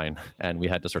all fine, and we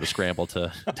had to sort of scramble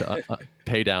to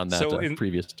pay down that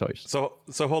previous choice.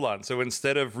 So hold on. So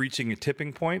instead of reaching a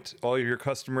tipping point, all of your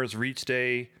customers reached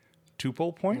a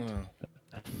Tuple point?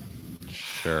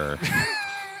 Sure.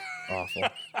 Awful.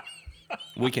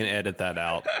 We can edit that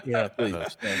out. Yeah,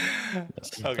 please.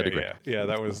 Okay, yeah,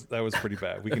 that was pretty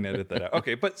bad. We can edit that out.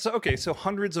 Okay, so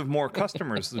hundreds of more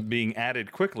customers being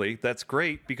added quickly. That's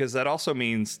great, because that also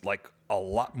means like a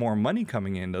lot more money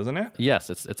coming in, doesn't it? Yes,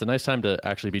 it's a nice time to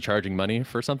actually be charging money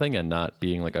for something and not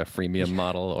being like a freemium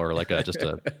model or like just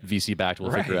a VC backed,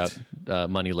 we'll figure out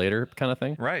money later kind of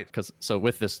thing. Right. Because so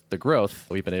with the growth,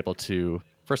 we've been able to,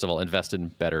 first of all, invest in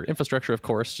better infrastructure, of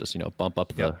course, just, bump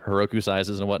up the Heroku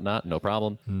sizes and whatnot, no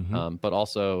problem. But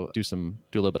also do a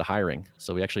little bit of hiring.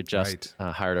 So we actually just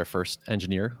hired our first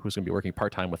engineer who's going to be working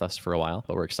part-time with us for a while,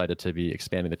 but we're excited to be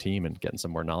expanding the team and getting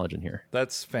some more knowledge in here.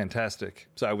 That's fantastic.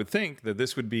 So I would think that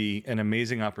this would be an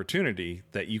amazing opportunity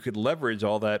that you could leverage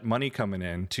all that money coming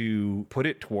in to put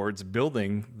it towards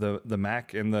building the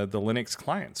Mac and the Linux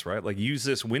clients, right? Like use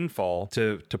this windfall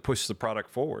to push the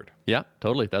product forward. Yeah,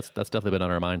 totally. That's definitely been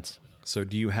on our minds. So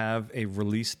do you have a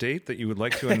release date that you would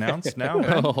like to announce now?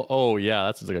 Oh yeah,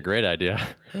 that's like a great idea.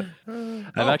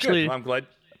 I'm glad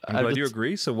you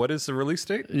agree. So what is the release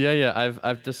date? Yeah.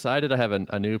 I've decided I have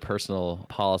a new personal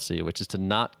policy, which is to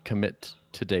not commit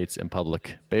to dates in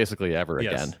public basically ever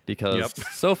again. Because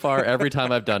so far, every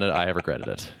time I've done it, I have regretted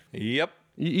it. Yep.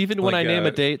 Even when Like, I name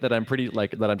a date that I'm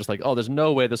just like, oh, there's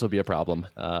no way this will be a problem.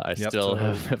 I still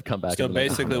have come back. So and been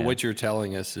like, basically, oh, man. what you're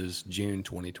telling us is June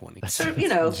 2020. So,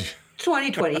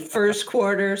 2020, first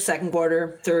quarter, second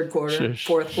quarter, third quarter,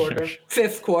 fourth quarter,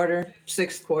 fifth quarter,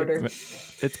 sixth quarter.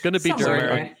 It's going to be Somewhere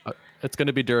during. there. It's going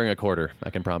to be during a quarter. I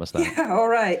can promise that. Yeah, all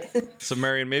right. So,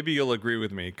 Marion, maybe you'll agree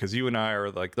with me because you and I are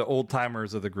like the old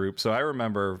timers of the group. So I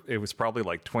remember it was probably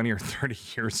like 20 or 30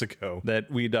 years ago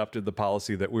that we adopted the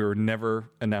policy that we were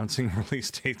never announcing release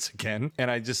dates again.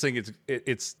 And I just think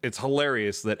it's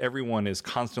hilarious that everyone is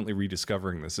constantly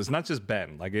rediscovering this. It's not just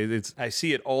Ben. Like I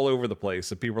see it all over the place.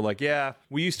 That people are like, yeah,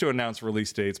 we used to announce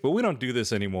release dates, but we don't do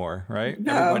this anymore, right?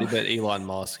 No. Everybody but Elon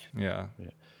Musk. Yeah.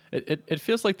 It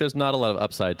feels like there's not a lot of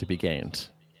upside to be gained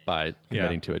by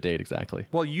committing to a date exactly.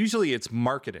 Well, usually it's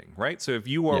marketing, right? So if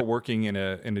you are working in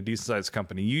a decent sized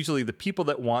company, usually the people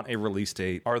that want a release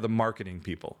date are the marketing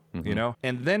people, you know?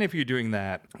 And then if you're doing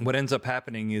that, what ends up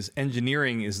happening is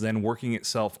engineering is then working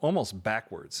itself almost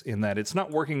backwards in that it's not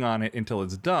working on it until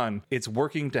it's done. It's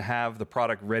working to have the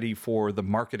product ready for the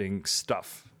marketing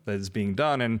stuff that is being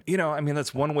done. And,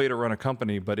 that's one way to run a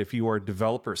company, but if you are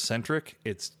developer centric,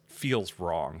 it feels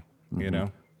wrong, you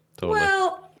know? Totally.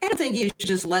 Well, I don't think you should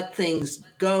just let things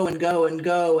go and go and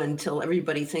go until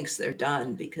everybody thinks they're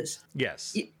done because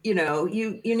Yes.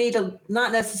 you need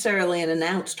not necessarily an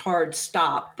announced hard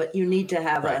stop, but you need to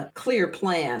have a clear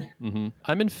plan.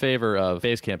 I'm in favor of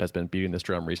Basecamp has been beating this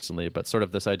drum recently, but sort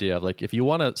of this idea of like if you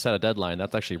want to set a deadline,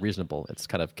 that's actually reasonable. It's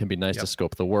kind of can be nice to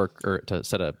scope the work or to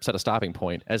set a stopping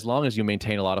point as long as you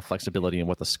maintain a lot of flexibility in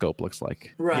what the scope looks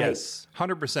like. Right. Yes,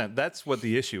 100%. That's what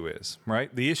the issue is,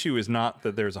 right? The issue is not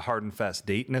that there's a hard and fast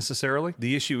date necessarily.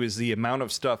 The issue is the amount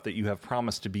of stuff that you have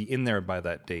promised to be in there by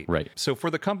that date. Right. So for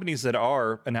the companies that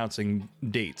are announcing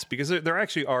dates, because there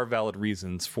actually are valid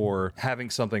reasons for having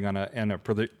something on a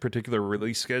particular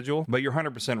release schedule, but you're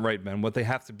 100% right, Ben. What they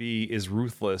have to be is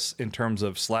ruthless in terms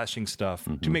of slashing stuff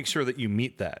to make sure that you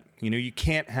meet that. You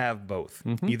can't have both.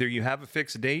 Either you have a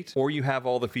fixed date or you have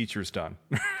all the features done,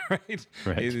 right?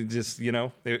 It just,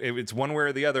 it's one way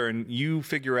or the other, and you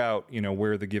figure out,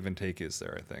 where the give and take is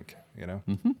there, I think,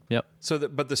 Yep. So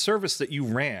but the service that you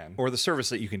ran or the service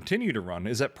that you continue to run,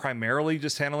 is that primarily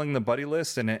just handling the buddy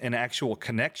list and an actual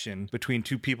connection between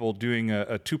two people doing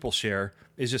a tuple share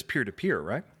is just peer-to-peer,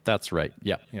 right? That's right.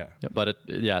 Yeah. Yeah. But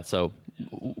so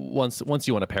once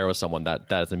you want to pair with someone that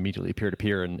is immediately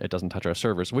peer-to-peer and it doesn't touch our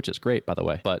servers, which is great, by the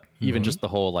way. But even just the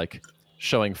whole like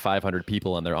showing 500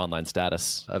 people on their online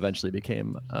status eventually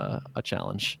became a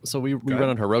challenge. So we run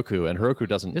on Heroku, and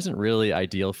Heroku isn't really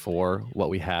ideal for what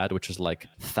we had, which is like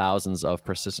thousands of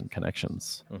persistent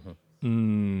connections.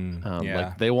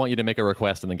 Like they want you to make a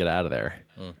request and then get out of there.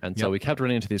 And so we kept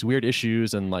running into these weird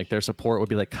issues, and like their support would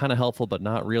be like kind of helpful, but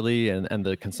not really. And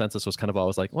the consensus was kind of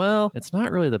always like, well, it's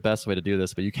not really the best way to do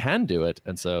this, but you can do it.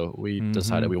 And so we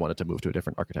decided we wanted to move to a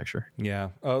different architecture. Yeah.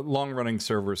 Long running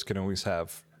servers can always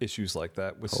have issues like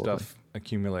that with stuff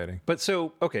accumulating. But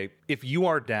so, okay, if you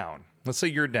are down, let's say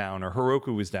you're down or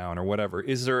Heroku is down or whatever,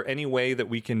 is there any way that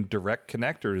we can direct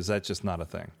connect, or is that just not a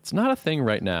thing? It's not a thing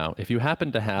right now. If you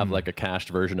happen to have like a cached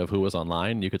version of who was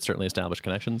online, you could certainly establish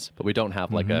connections, but we don't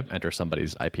have like a enter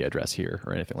somebody's IP address here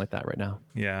or anything like that right now.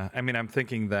 Yeah. I'm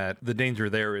thinking that the danger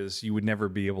there is you would never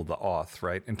be able to auth,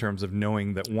 right? In terms of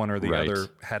knowing that one or the other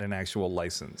had an actual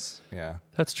license. Yeah.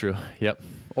 That's true. Yep.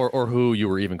 Or who you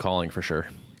were even calling for sure.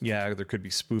 Yeah, there could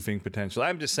be spoofing potential.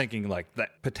 I'm just thinking like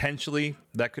that potentially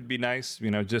that could be nice,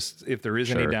 just if there is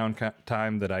any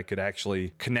downtime that I could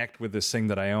actually connect with this thing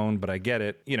that I own, but I get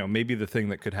it. Maybe the thing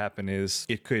that could happen is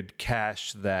it could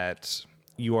cache that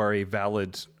you are a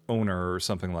valid owner or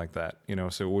something like that,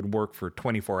 so it would work for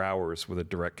 24 hours with a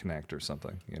direct connect or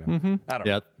something, I don't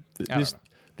know.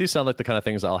 These sound like the kind of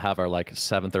things I'll have our like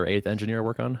 7th or 8th engineer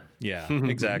work on. Yeah,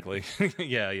 exactly.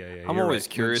 Yeah. I'm always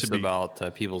curious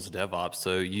about people's DevOps.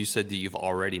 So you said that you've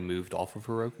already moved off of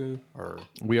Heroku, or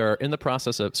we are in the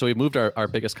process of. So we moved our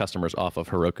biggest customers off of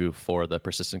Heroku for the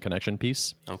persistent connection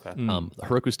piece. Okay.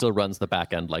 Heroku still runs the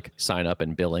back end like sign up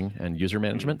and billing and user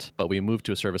management, but we moved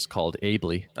to a service called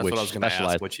Ably, That's which what I was going to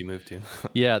ask. What you moved to?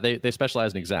 Yeah, they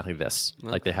specialize in exactly this.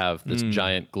 Okay. Like they have this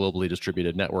giant globally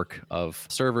distributed network of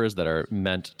servers that are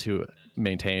meant to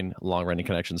maintain long-running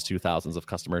connections to thousands of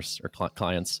customers or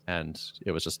clients. And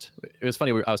it was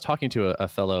funny. I was talking to a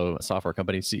fellow software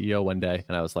company CEO one day,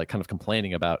 and I was like kind of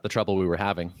complaining about the trouble we were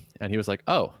having. And he was like,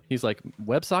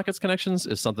 WebSockets connections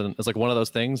is like one of those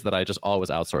things that I just always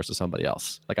outsource to somebody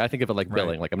else. Like I think of it like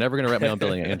billing. Like I'm never going to write my own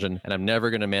billing engine, and I'm never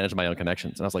going to manage my own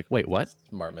connections. And I was like, wait, what?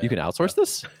 Smart man. You can outsource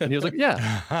this? And he was like,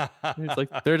 yeah. And he's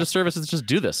like, there are just services that just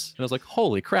do this. And I was like,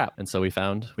 holy crap. And so we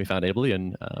found Ably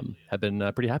and have been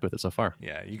pretty happy with it so far. are.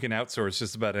 Yeah, you can outsource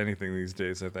just about anything these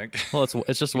days, I think. Well,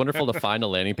 it's just wonderful to find a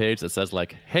landing page that says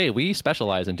like, "Hey, we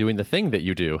specialize in doing the thing that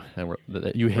you do and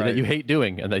that you hate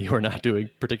doing and that you are not doing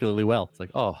particularly well." It's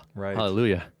like, oh, right.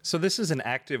 Hallelujah. So this is an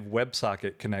active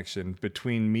WebSocket connection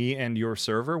between me and your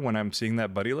server when I'm seeing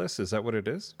that buddy list. Is that what it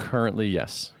is? Currently,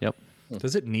 yes. Yep.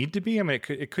 Does it need to be? I mean,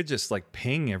 it could just like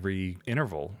ping every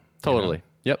interval. Totally. You know?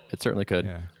 Yep, it certainly could.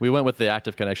 Yeah. We went with the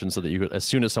active connection so that you could, as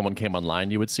soon as someone came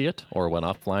online, you would see it, or went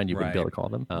offline, you wouldn't be able to call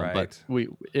them. But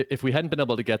if we hadn't been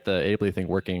able to get the Ably thing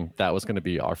working, that was going to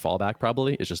be our fallback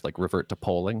probably. It's just like revert to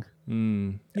polling.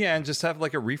 Yeah, and just have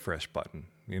like a refresh button.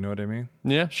 You know what I mean?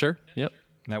 Yeah, sure. Yep.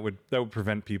 That would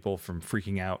prevent people from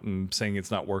freaking out and saying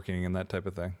it's not working and that type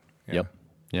of thing. Yeah. Yep.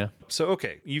 Yeah. So,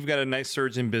 okay, you've got a nice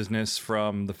surge in business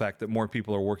from the fact that more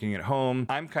people are working at home.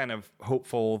 I'm kind of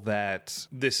hopeful that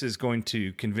this is going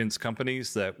to convince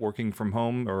companies that working from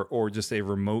home or just a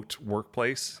remote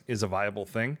workplace is a viable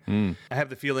thing. I have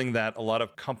the feeling that a lot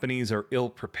of companies are ill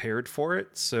prepared for it,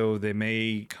 so they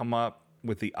may come up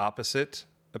with the opposite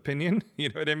opinion. You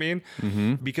know what I mean?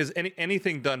 Because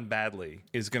anything done badly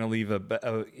is going to leave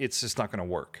it's just not going to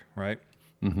work, right?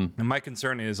 And my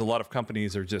concern is a lot of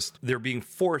companies they're being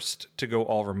forced to go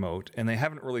all remote, and they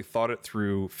haven't really thought it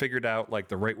through, figured out like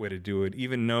the right way to do it,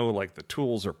 even know like the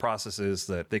tools or processes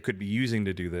that they could be using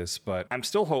to do this. But I'm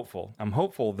still hopeful. I'm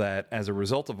hopeful that as a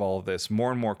result of all of this,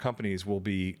 more and more companies will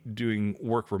be doing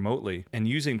work remotely and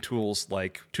using tools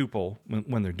like Tuple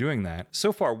when they're doing that.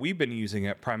 So far, we've been using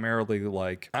it primarily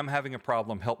like, I'm having a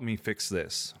problem, help me fix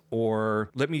this,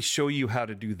 or let me show you how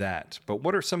to do that. But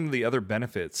what are some of the other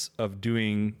benefits of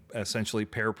doing essentially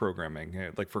pair programming,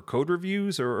 like for code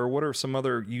reviews, or what are some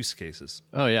other use cases?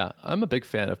 Oh yeah, I'm a big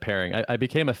fan of pairing. I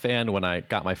became a fan when I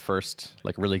got my first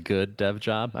like really good dev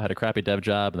job. I had a crappy dev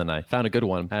job, and then I found a good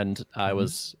one, and I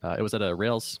was it was at a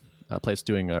Rails place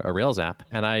doing a Rails app,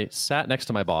 and I sat next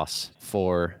to my boss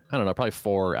for, I don't know, probably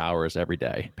 4 hours every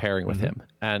day pairing with him.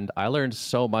 And I learned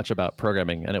so much about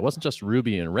programming, and it wasn't just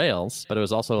Ruby and Rails, but it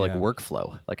was also like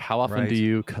workflow. Like how often do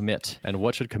you commit, and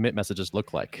what should commit messages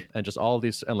look like? And just all of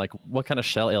these, and like what kind of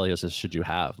shell aliases should you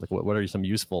have? Like what are some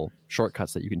useful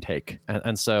shortcuts that you can take?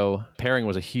 And so pairing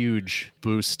was a huge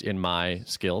boost in my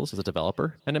skills as a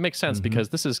developer. And it makes sense because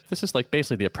this is like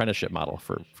basically the apprenticeship model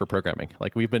for programming.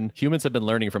 Like humans have been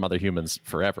learning from other humans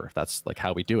forever. That's like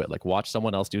how we do it. Like watch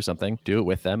someone else do something, do it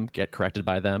with them, get corrected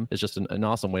by them. It's just an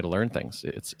awesome way to learn things.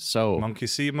 It's so monkey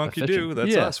see, monkey efficient. do.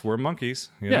 That's us. We're monkeys.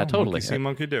 You know? Totally. Monkey see,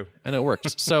 monkey do. And it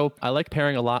works. So I like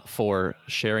pairing a lot for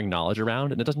sharing knowledge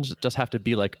around. And it doesn't just have to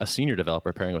be like a senior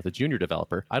developer pairing with a junior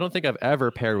developer. I don't think I've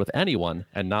ever paired with anyone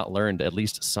and not learned at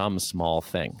least some small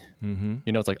thing. You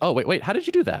know, it's like, oh, wait, how did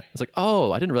you do that? It's like,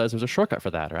 oh, I didn't realize there was a shortcut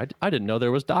for that. Or I didn't know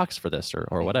there was docs for this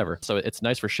or whatever. So it's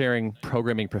nice for sharing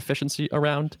programming proficiency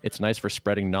around. It's nice for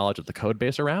spreading knowledge of the code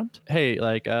base around. Hey,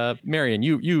 like, Marion,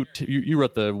 you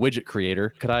wrote the widget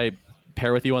creator. Could I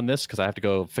pair with you on this because I have to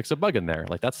go fix a bug in there?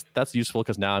 Like that's useful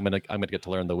because now I'm gonna get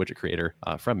to learn the widget creator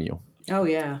from you. Oh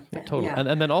yeah, totally. Yeah.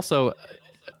 And then also,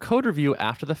 code review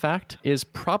after the fact is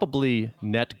probably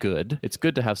net good. It's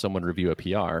good to have someone review a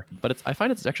PR, but I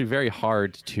find it's actually very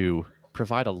hard to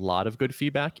provide a lot of good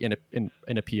feedback in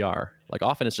a PR. Like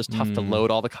often it's just tough to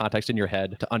load all the context in your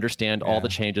head, to understand all the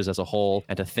changes as a whole,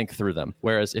 and to think through them.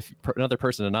 Whereas if another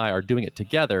person and I are doing it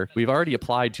together, we've already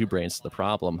applied 2 brains to the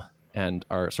problem and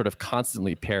are sort of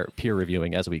constantly peer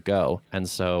reviewing as we go. And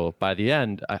so by the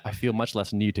end, I feel much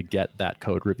less need to get that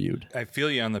code reviewed. I feel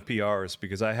you on the PRs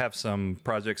because I have some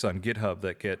projects on GitHub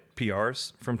that get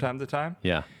PRs from time to time.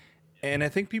 Yeah. And I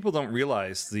think people don't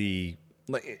realize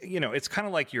it's kind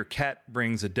of like your cat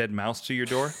brings a dead mouse to your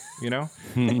door, you know?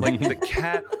 Like the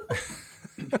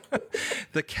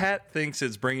cat thinks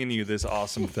it's bringing you this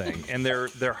awesome thing, and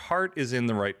their heart is in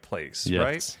the right place,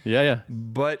 right? Yeah.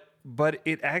 But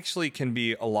it actually can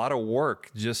be a lot of work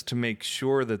just to make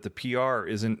sure that the PR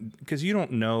isn't, because you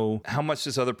don't know how much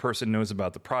this other person knows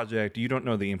about the project. You don't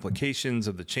know the implications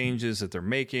of the changes that they're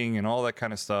making and all that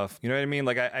kind of stuff. You know what I mean?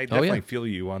 Like I definitely feel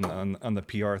you on the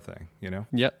PR thing, you know?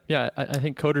 Yeah. I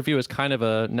think code review is kind of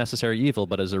a necessary evil,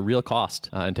 but is a real cost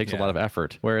and takes a lot of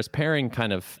effort. Whereas pairing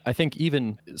kind of, I think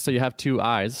so you have 2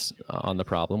 eyes on the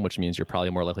problem, which means you're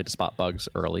probably more likely to spot bugs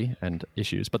early and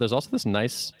issues. But there's also this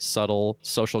nice, subtle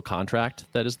social contract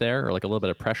that is there, or like a little bit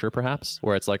of pressure perhaps,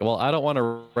 where it's like, well, I don't want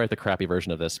to write the crappy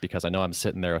version of this because I know I'm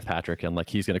sitting there with Patrick and like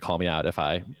he's going to call me out if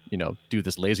I, do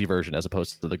this lazy version as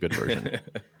opposed to the good version.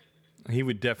 He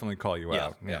would definitely call you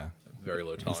out. Yeah. Very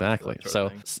low tolerance. Exactly.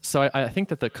 So I think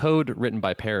that the code written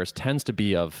by pairs tends to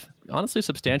be of honestly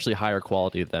substantially higher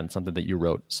quality than something that you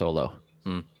wrote solo.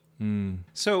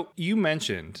 So you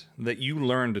mentioned that you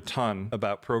learned a ton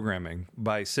about programming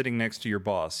by sitting next to your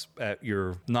boss at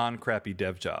your non-crappy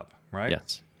dev job, right?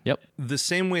 Yes. Yep. The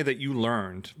same way that you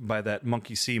learned by that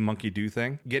monkey see, monkey do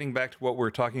thing, getting back to what we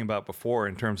were talking about before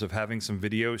in terms of having some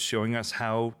videos showing us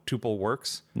how Tuple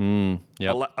works,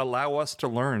 allow us to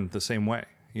learn the same way.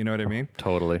 You know what I mean?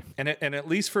 Totally. And at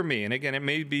least for me, and again, it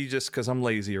may be just because I'm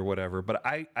lazy or whatever, but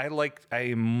I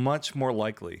am much more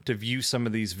likely to view some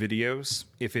of these videos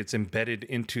if it's embedded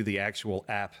into the actual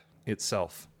app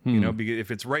itself. You know, because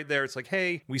if it's right there, it's like,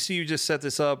 hey, we see you just set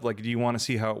this up. Like, do you want to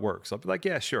see how it works? I'll be like,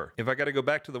 yeah, sure. If I got to go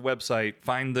back to the website,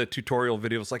 find the tutorial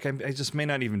videos, like I just may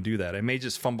not even do that. I may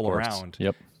just fumble around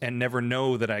and never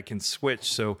know that I can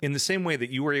switch. So in the same way that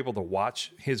you were able to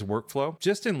watch his workflow,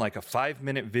 just in like a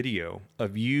 5-minute video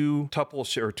of you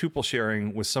tuple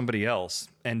sharing with somebody else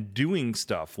and doing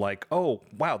stuff like, oh,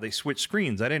 wow, they switched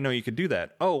screens. I didn't know you could do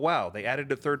that. Oh, wow, they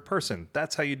added a third person.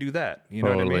 That's how you do that. You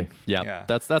know what I mean? Yeah.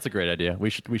 That's a great idea. We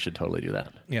should totally do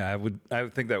that. Yeah, I would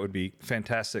think that would be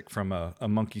fantastic from a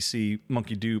monkey see,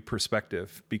 monkey do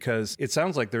perspective, because it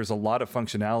sounds like there's a lot of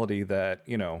functionality that,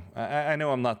 you know, I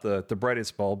know I'm not the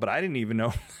brightest bulb, but I didn't even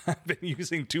know. I've been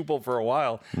using Tuple for a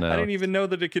while. No. I didn't even know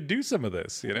that it could do some of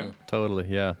this, you know? Totally,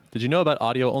 yeah. Did you know about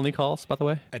audio only calls, by the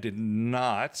way? I did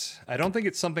not. I don't think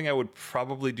it's something I would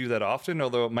probably do that often,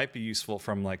 although it might be useful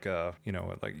from like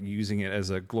like using it as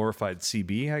a glorified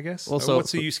CB, I guess. Well,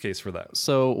 what's the use case for that?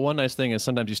 So one nice thing is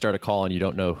sometimes you start a call and you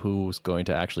don't know who's going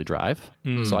to actually drive.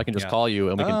 So I can just call you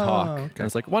and we can talk. Okay. And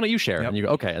it's like, why don't you share? And you go,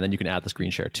 okay. And then you can add the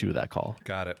screen share to that call.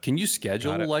 Got it. Can you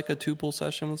schedule like a Tuple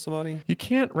session with somebody? You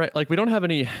can't, right? Like we don't have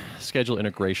any schedule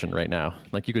integration right now.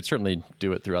 Like you could certainly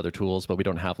do it through other tools, but we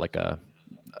don't have like a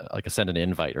send an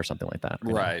invite or something like that.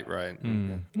 Right.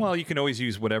 Well, you can always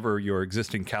use whatever your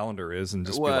existing calendar is and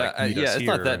just be like, it's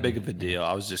not that big of a deal.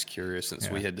 I was just curious since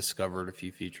we had discovered a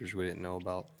few features we didn't know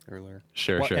about earlier.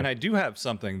 Sure. And I do have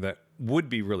something that would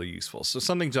be really useful. So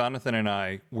something Jonathan and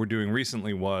I were doing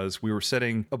recently was we were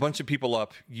setting a bunch of people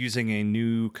up using a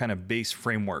new kind of base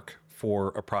framework for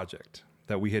a project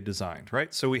that we had designed,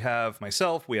 right? So we have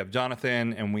myself, we have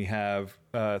Jonathan, and we have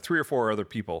 3 or 4 other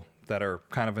people that are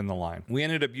kind of in the line. We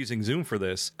ended up using Zoom for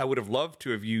this. I would have loved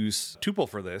to have used Tuple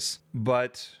for this,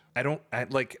 but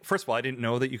first of all, I didn't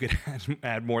know that you could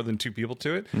add more than 2 people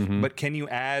to it, but can you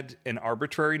add an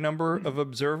arbitrary number of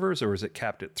observers, or is it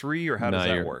capped at 3, or how does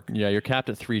that work? Yeah, you're capped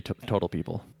at 3 total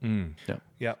people.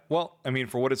 Yeah. Well, I mean,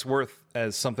 for what it's worth,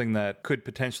 as something that could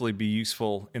potentially be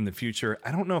useful in the future,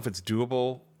 I don't know if it's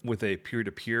doable with a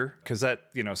peer-to-peer, because that,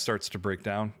 starts to break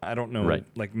down. I don't know. Right.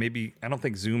 Like maybe, I don't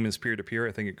think Zoom is peer-to-peer.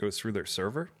 I think it goes through their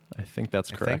server. I think that's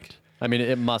correct. I mean,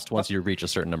 it must once you reach a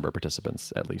certain number of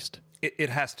participants, at least. It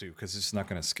has to, because it's not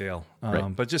going to scale.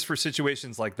 Right. But just for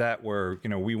situations like that where,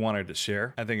 we wanted to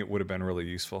share, I think it would have been really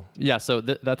useful. Yeah, so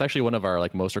that's actually one of our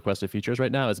most requested features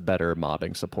right now is better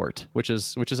mobbing support, which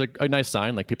is a nice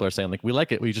sign. Like people are saying, we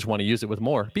like it. We just want to use it with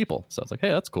more people. So it's like,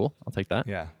 hey, that's cool. I'll take that.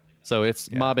 Yeah. So it's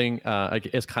mobbing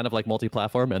is kind of like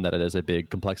multi-platform, and that it is a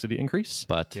big complexity increase.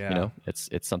 But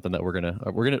it's something that we're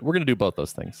gonna do both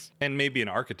those things. And maybe an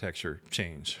architecture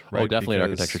change. Right? Oh, definitely an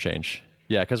architecture change.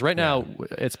 Yeah, because right now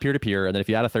it's peer-to-peer, and then if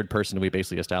you add a third person, we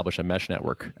basically establish a mesh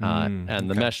network, and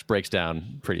the mesh breaks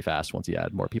down pretty fast once you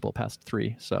add more people past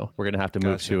 3. So we're gonna have to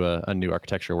move to a new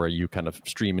architecture where you kind of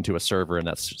stream into a server, and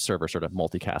that server sort of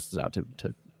multicasts out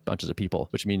to bunches of people,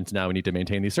 which means now we need to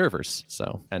maintain these servers.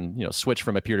 So, and switch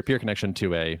from a peer-to-peer connection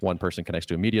to a one person connects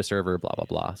to a media server, blah, blah,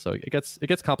 blah. So it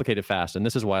gets complicated fast. And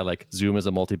this is why Zoom is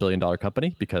a multi-billion-dollar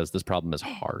company, because this problem is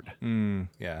hard.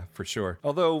 Yeah, for sure.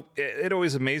 Although it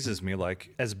always amazes me,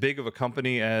 as big of a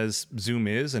company as Zoom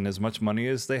is and as much money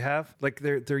as they have,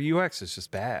 their UX is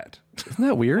just bad. Isn't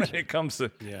that weird? When it comes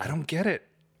to, I don't get it.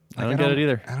 I don't get it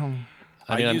either.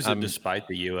 I use it despite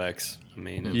the UX. I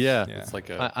mean, it's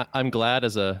like I'm glad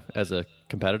as a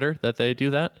competitor that they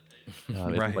do that.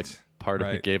 Right. Part of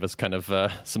it gave us kind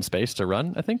of some space to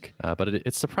run, I think. But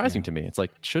it's surprising to me. It's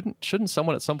like, shouldn't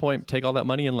someone at some point take all that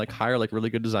money and hire really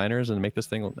good designers and make this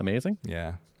thing amazing?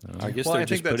 Yeah. I guess they're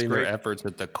just putting their efforts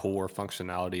at the core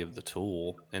functionality of the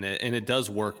tool, and it does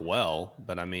work well.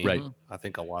 But I mean, I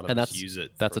think a lot of us use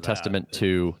it. That's a testament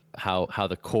to how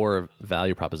the core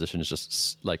value proposition is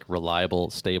just reliable,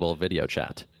 stable video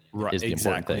chat. Right, is the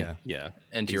important thing. Yeah.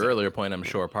 And to your earlier point, I'm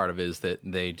sure part of it is that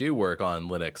they do work on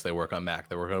Linux, they work on Mac,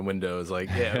 they work on Windows,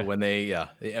 when they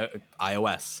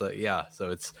iOS. So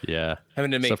it's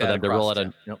having to make for them to roll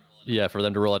out for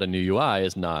them to roll out a new UI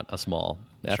is not a small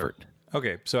effort. Sure.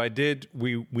 Okay, so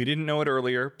we didn't know it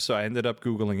earlier, so I ended up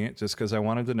Googling it just because I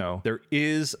wanted to know. There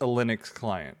is a Linux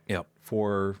client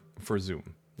for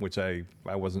Zoom. which I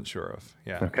wasn't sure of.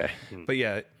 Yeah. Okay. But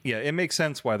yeah, it makes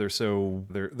sense why they're so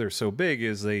big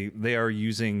is they are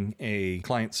using a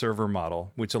client server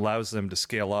model, which allows them to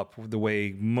scale up the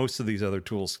way most of these other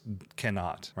tools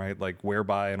cannot, right? Like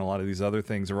Whereby and a lot of these other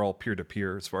things are all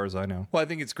peer-to-peer as far as I know. Well, I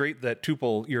think it's great that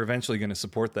Tuple, you're eventually going to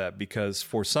support that, because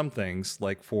for some things,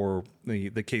 like for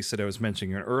the case that I was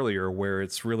mentioning earlier, where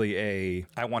it's really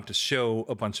I want to show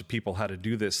a bunch of people how to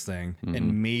do this thing,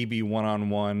 and maybe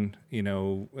one-on-one,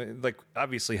 like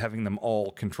obviously having them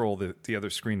all control the other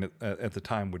screen at the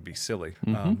time would be silly.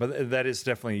 But that is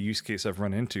definitely a use case I've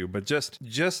run into. But just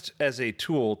as a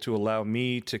tool to allow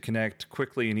me to connect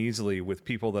quickly and easily with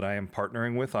people that I am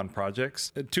partnering with on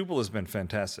projects, Tuple has been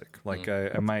fantastic. Like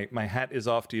my hat is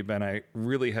off to you, Ben. I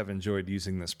really have enjoyed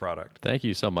using this product. Thank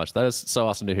you so much. That is so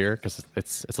awesome to hear, because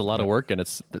it's a lot of work, and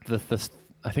it's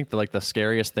I think the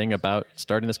scariest thing about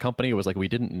starting this company was like we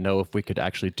didn't know if we could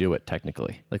actually do it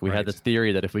technically. Like we had this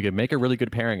theory that if we could make a really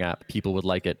good pairing app, people would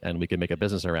like it and we could make a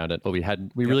business around it. But we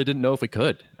really didn't know if we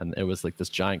could, and it was like this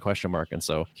giant question mark. And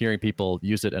so hearing people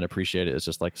use it and appreciate it is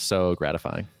just like so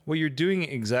gratifying. Well, you're doing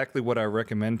exactly what I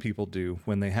recommend people do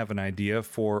when they have an idea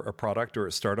for a product or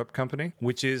a startup company,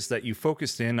 which is that you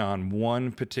focused in on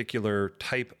one particular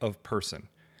type of person.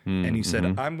 And you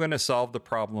said, I'm going to solve the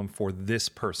problem for this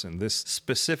person, this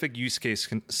specific use case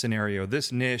scenario,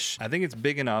 this niche. I think it's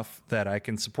big enough that I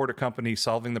can support a company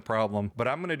solving the problem, but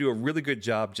I'm going to do a really good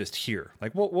job just here.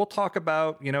 Like we'll talk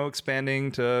about,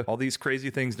 expanding to all these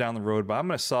crazy things down the road, but I'm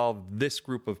going to solve this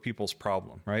group of people's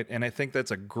problem, right? And I think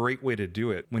that's a great way to do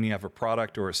it when you have a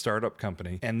product or a startup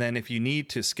company. And then if you need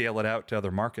to scale it out to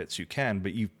other markets, you can,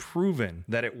 but you've proven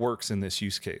that it works in this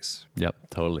use case. Yep,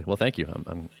 totally. Well, thank you.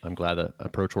 I'm glad that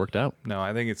approach worked out. No,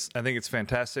 I think it's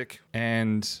fantastic,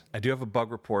 and I do have a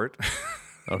bug report.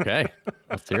 Okay,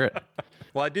 let's hear it.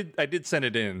 Well, I did send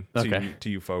it in to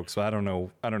you folks, so I don't know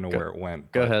where it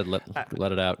went. Go ahead, let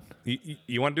it out.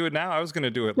 You want to do it now? I was going to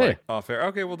do it off air.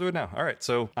 Okay, we'll do it now. All right.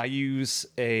 So I use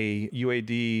a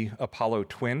UAD Apollo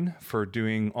Twin for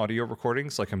doing audio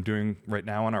recordings, like I'm doing right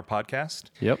now on our podcast.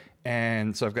 Yep.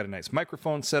 And so I've got a nice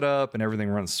microphone set up, and everything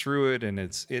runs through it. And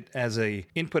it as a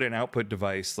input and output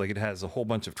device, like it has a whole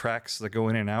bunch of tracks that go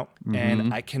in and out.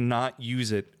 And I cannot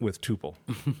use it with Tuple.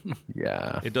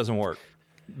 Yeah, it doesn't work.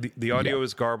 The audio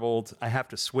is garbled. I have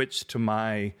to switch to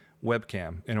my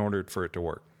webcam in order for it to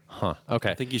work. Huh.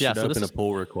 Okay. I think you should open a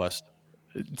pull request.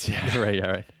 Yeah,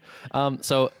 right.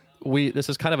 So this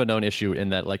is kind of a known issue in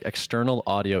that like external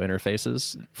audio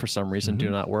interfaces for some reason do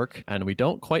not work, and we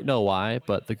don't quite know why.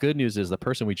 But the good news is the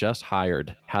person we just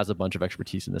hired has a bunch of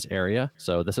expertise in this area.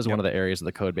 So this is one of the areas of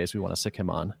the code base we want to stick him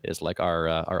on, is like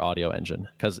our audio engine,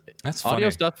 because audio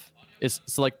stuff.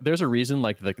 It's like there's a reason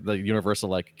like the universal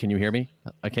like, can you hear me?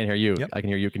 I can't hear you. I can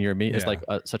hear you. Can you hear me? It's like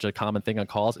such a common thing on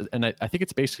calls, and I think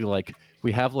it's basically like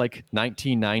we have like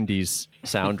 1990s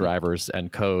sound drivers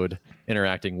and code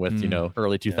interacting with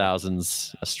early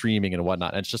 2000s streaming and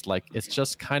whatnot. And it's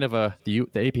just kind of the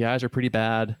APIs are pretty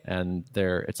bad, and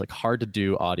it's like hard to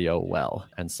do audio well,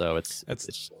 and so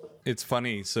It's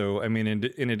funny. So, I mean,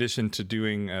 in addition to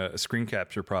doing a screen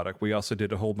capture product, we also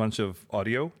did a whole bunch of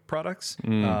audio products.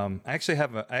 I actually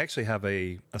have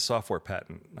a software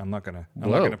patent. I'm not gonna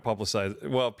publicize.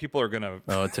 Well, people are gonna.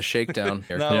 Oh, it's a shakedown.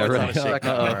 No, it's not a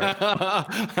shakedown.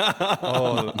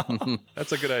 Oh,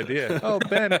 that's a good idea. Oh,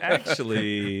 Ben,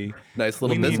 actually, nice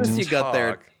little business you got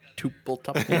there. Tuple.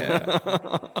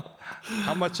 Yeah.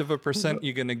 How much of a percent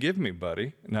you gonna give me,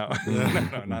 buddy? No,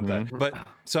 not that. But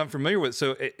so I'm familiar with.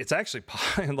 So it's actually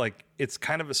like it's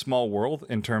kind of a small world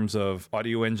in terms of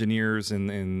audio engineers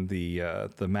in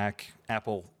the Mac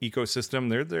Apple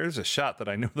ecosystem. There's a shot that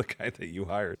I know the guy that you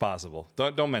hired. Possible.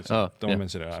 Don't mention it. Don't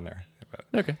mention it on there.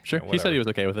 Okay, sure. He said he was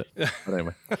okay with it. But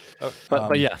anyway,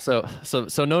 but yeah. So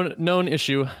known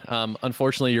issue.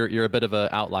 Unfortunately, you're a bit of an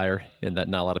outlier in that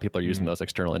not a lot of people are using those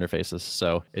external interfaces.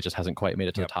 So it just hasn't quite made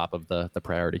it to the top of the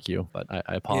priority queue. But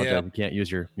I apologize. We can't use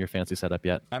your fancy setup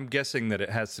yet. I'm guessing that it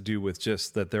has to do with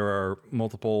just that there are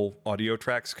multiple audio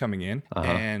tracks coming in,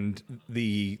 and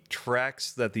the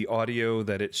tracks that the audio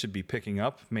that it should be picking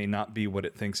up may not be what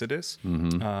it thinks it is.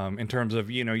 In terms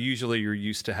of usually you're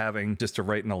used to having just a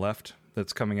right and a left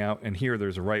that's coming out, and here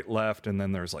there's a right, left, and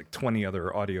then there's like 20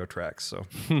 other audio tracks. So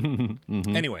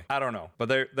anyway, I don't know,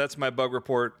 but that's my bug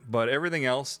report. But everything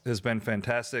else has been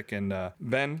fantastic. And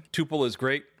Ben, Tuple is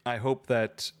great. I hope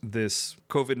that this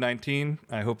COVID-19,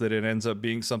 I hope that it ends up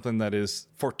being something that is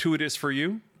fortuitous for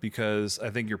you, because I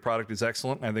think your product is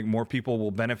excellent. I think more people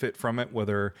will benefit from it,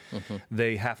 whether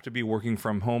they have to be working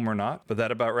from home or not. But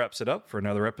that about wraps it up for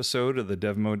another episode of the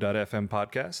DevMode.fm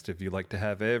podcast. If you'd like to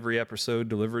have every episode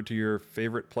delivered to your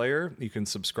favorite player, you can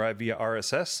subscribe via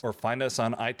RSS or find us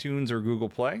on iTunes or Google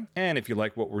Play. And if you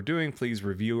like what we're doing, please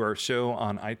review our show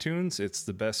on iTunes. It's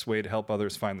the best way to help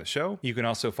others find the show. You can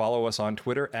also follow us on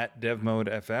Twitter at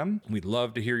DevModeFM. We'd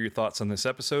love to hear your thoughts on this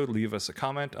episode. Leave us a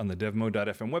comment on the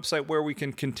DevMode.fm website where we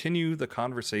can continue the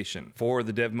conversation. For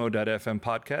the DevMode.fm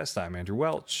podcast, I'm Andrew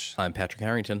Welch. I'm Patrick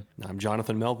Harrington. I'm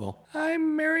Jonathan Melville.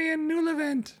 I'm Marion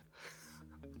Newlevent.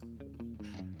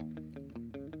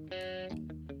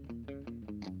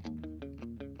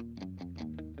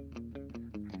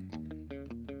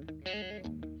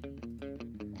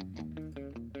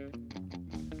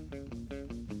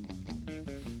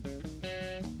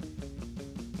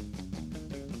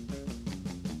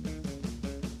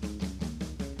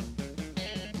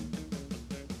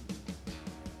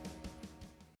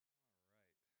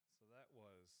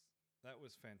 That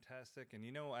was fantastic. And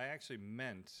I actually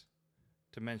meant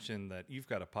to mention that you've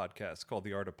got a podcast called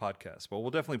The Art of Podcast. Well,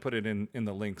 we'll definitely put it in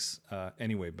the links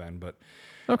anyway, Ben. But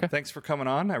okay, thanks for coming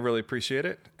on. I really appreciate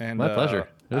it. And my pleasure.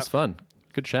 It was fun.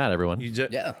 Good chat, everyone.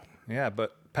 Yeah.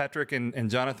 But Patrick and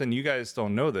Jonathan, you guys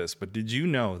don't know this, but did you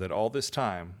know that all this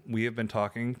time we have been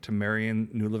talking to Marion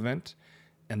Newlevent,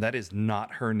 and that is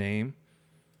not her name?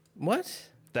 What?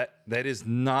 That is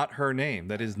not her name.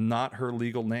 That is not her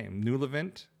legal name.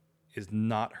 Newlevent is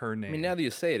not her name. I mean, now that you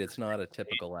say it, it's not a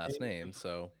typical last name,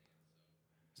 so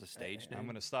it's a stage name. I'm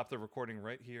going to stop the recording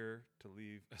right here to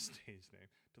leave a stage name,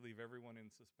 to leave everyone in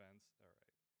suspense.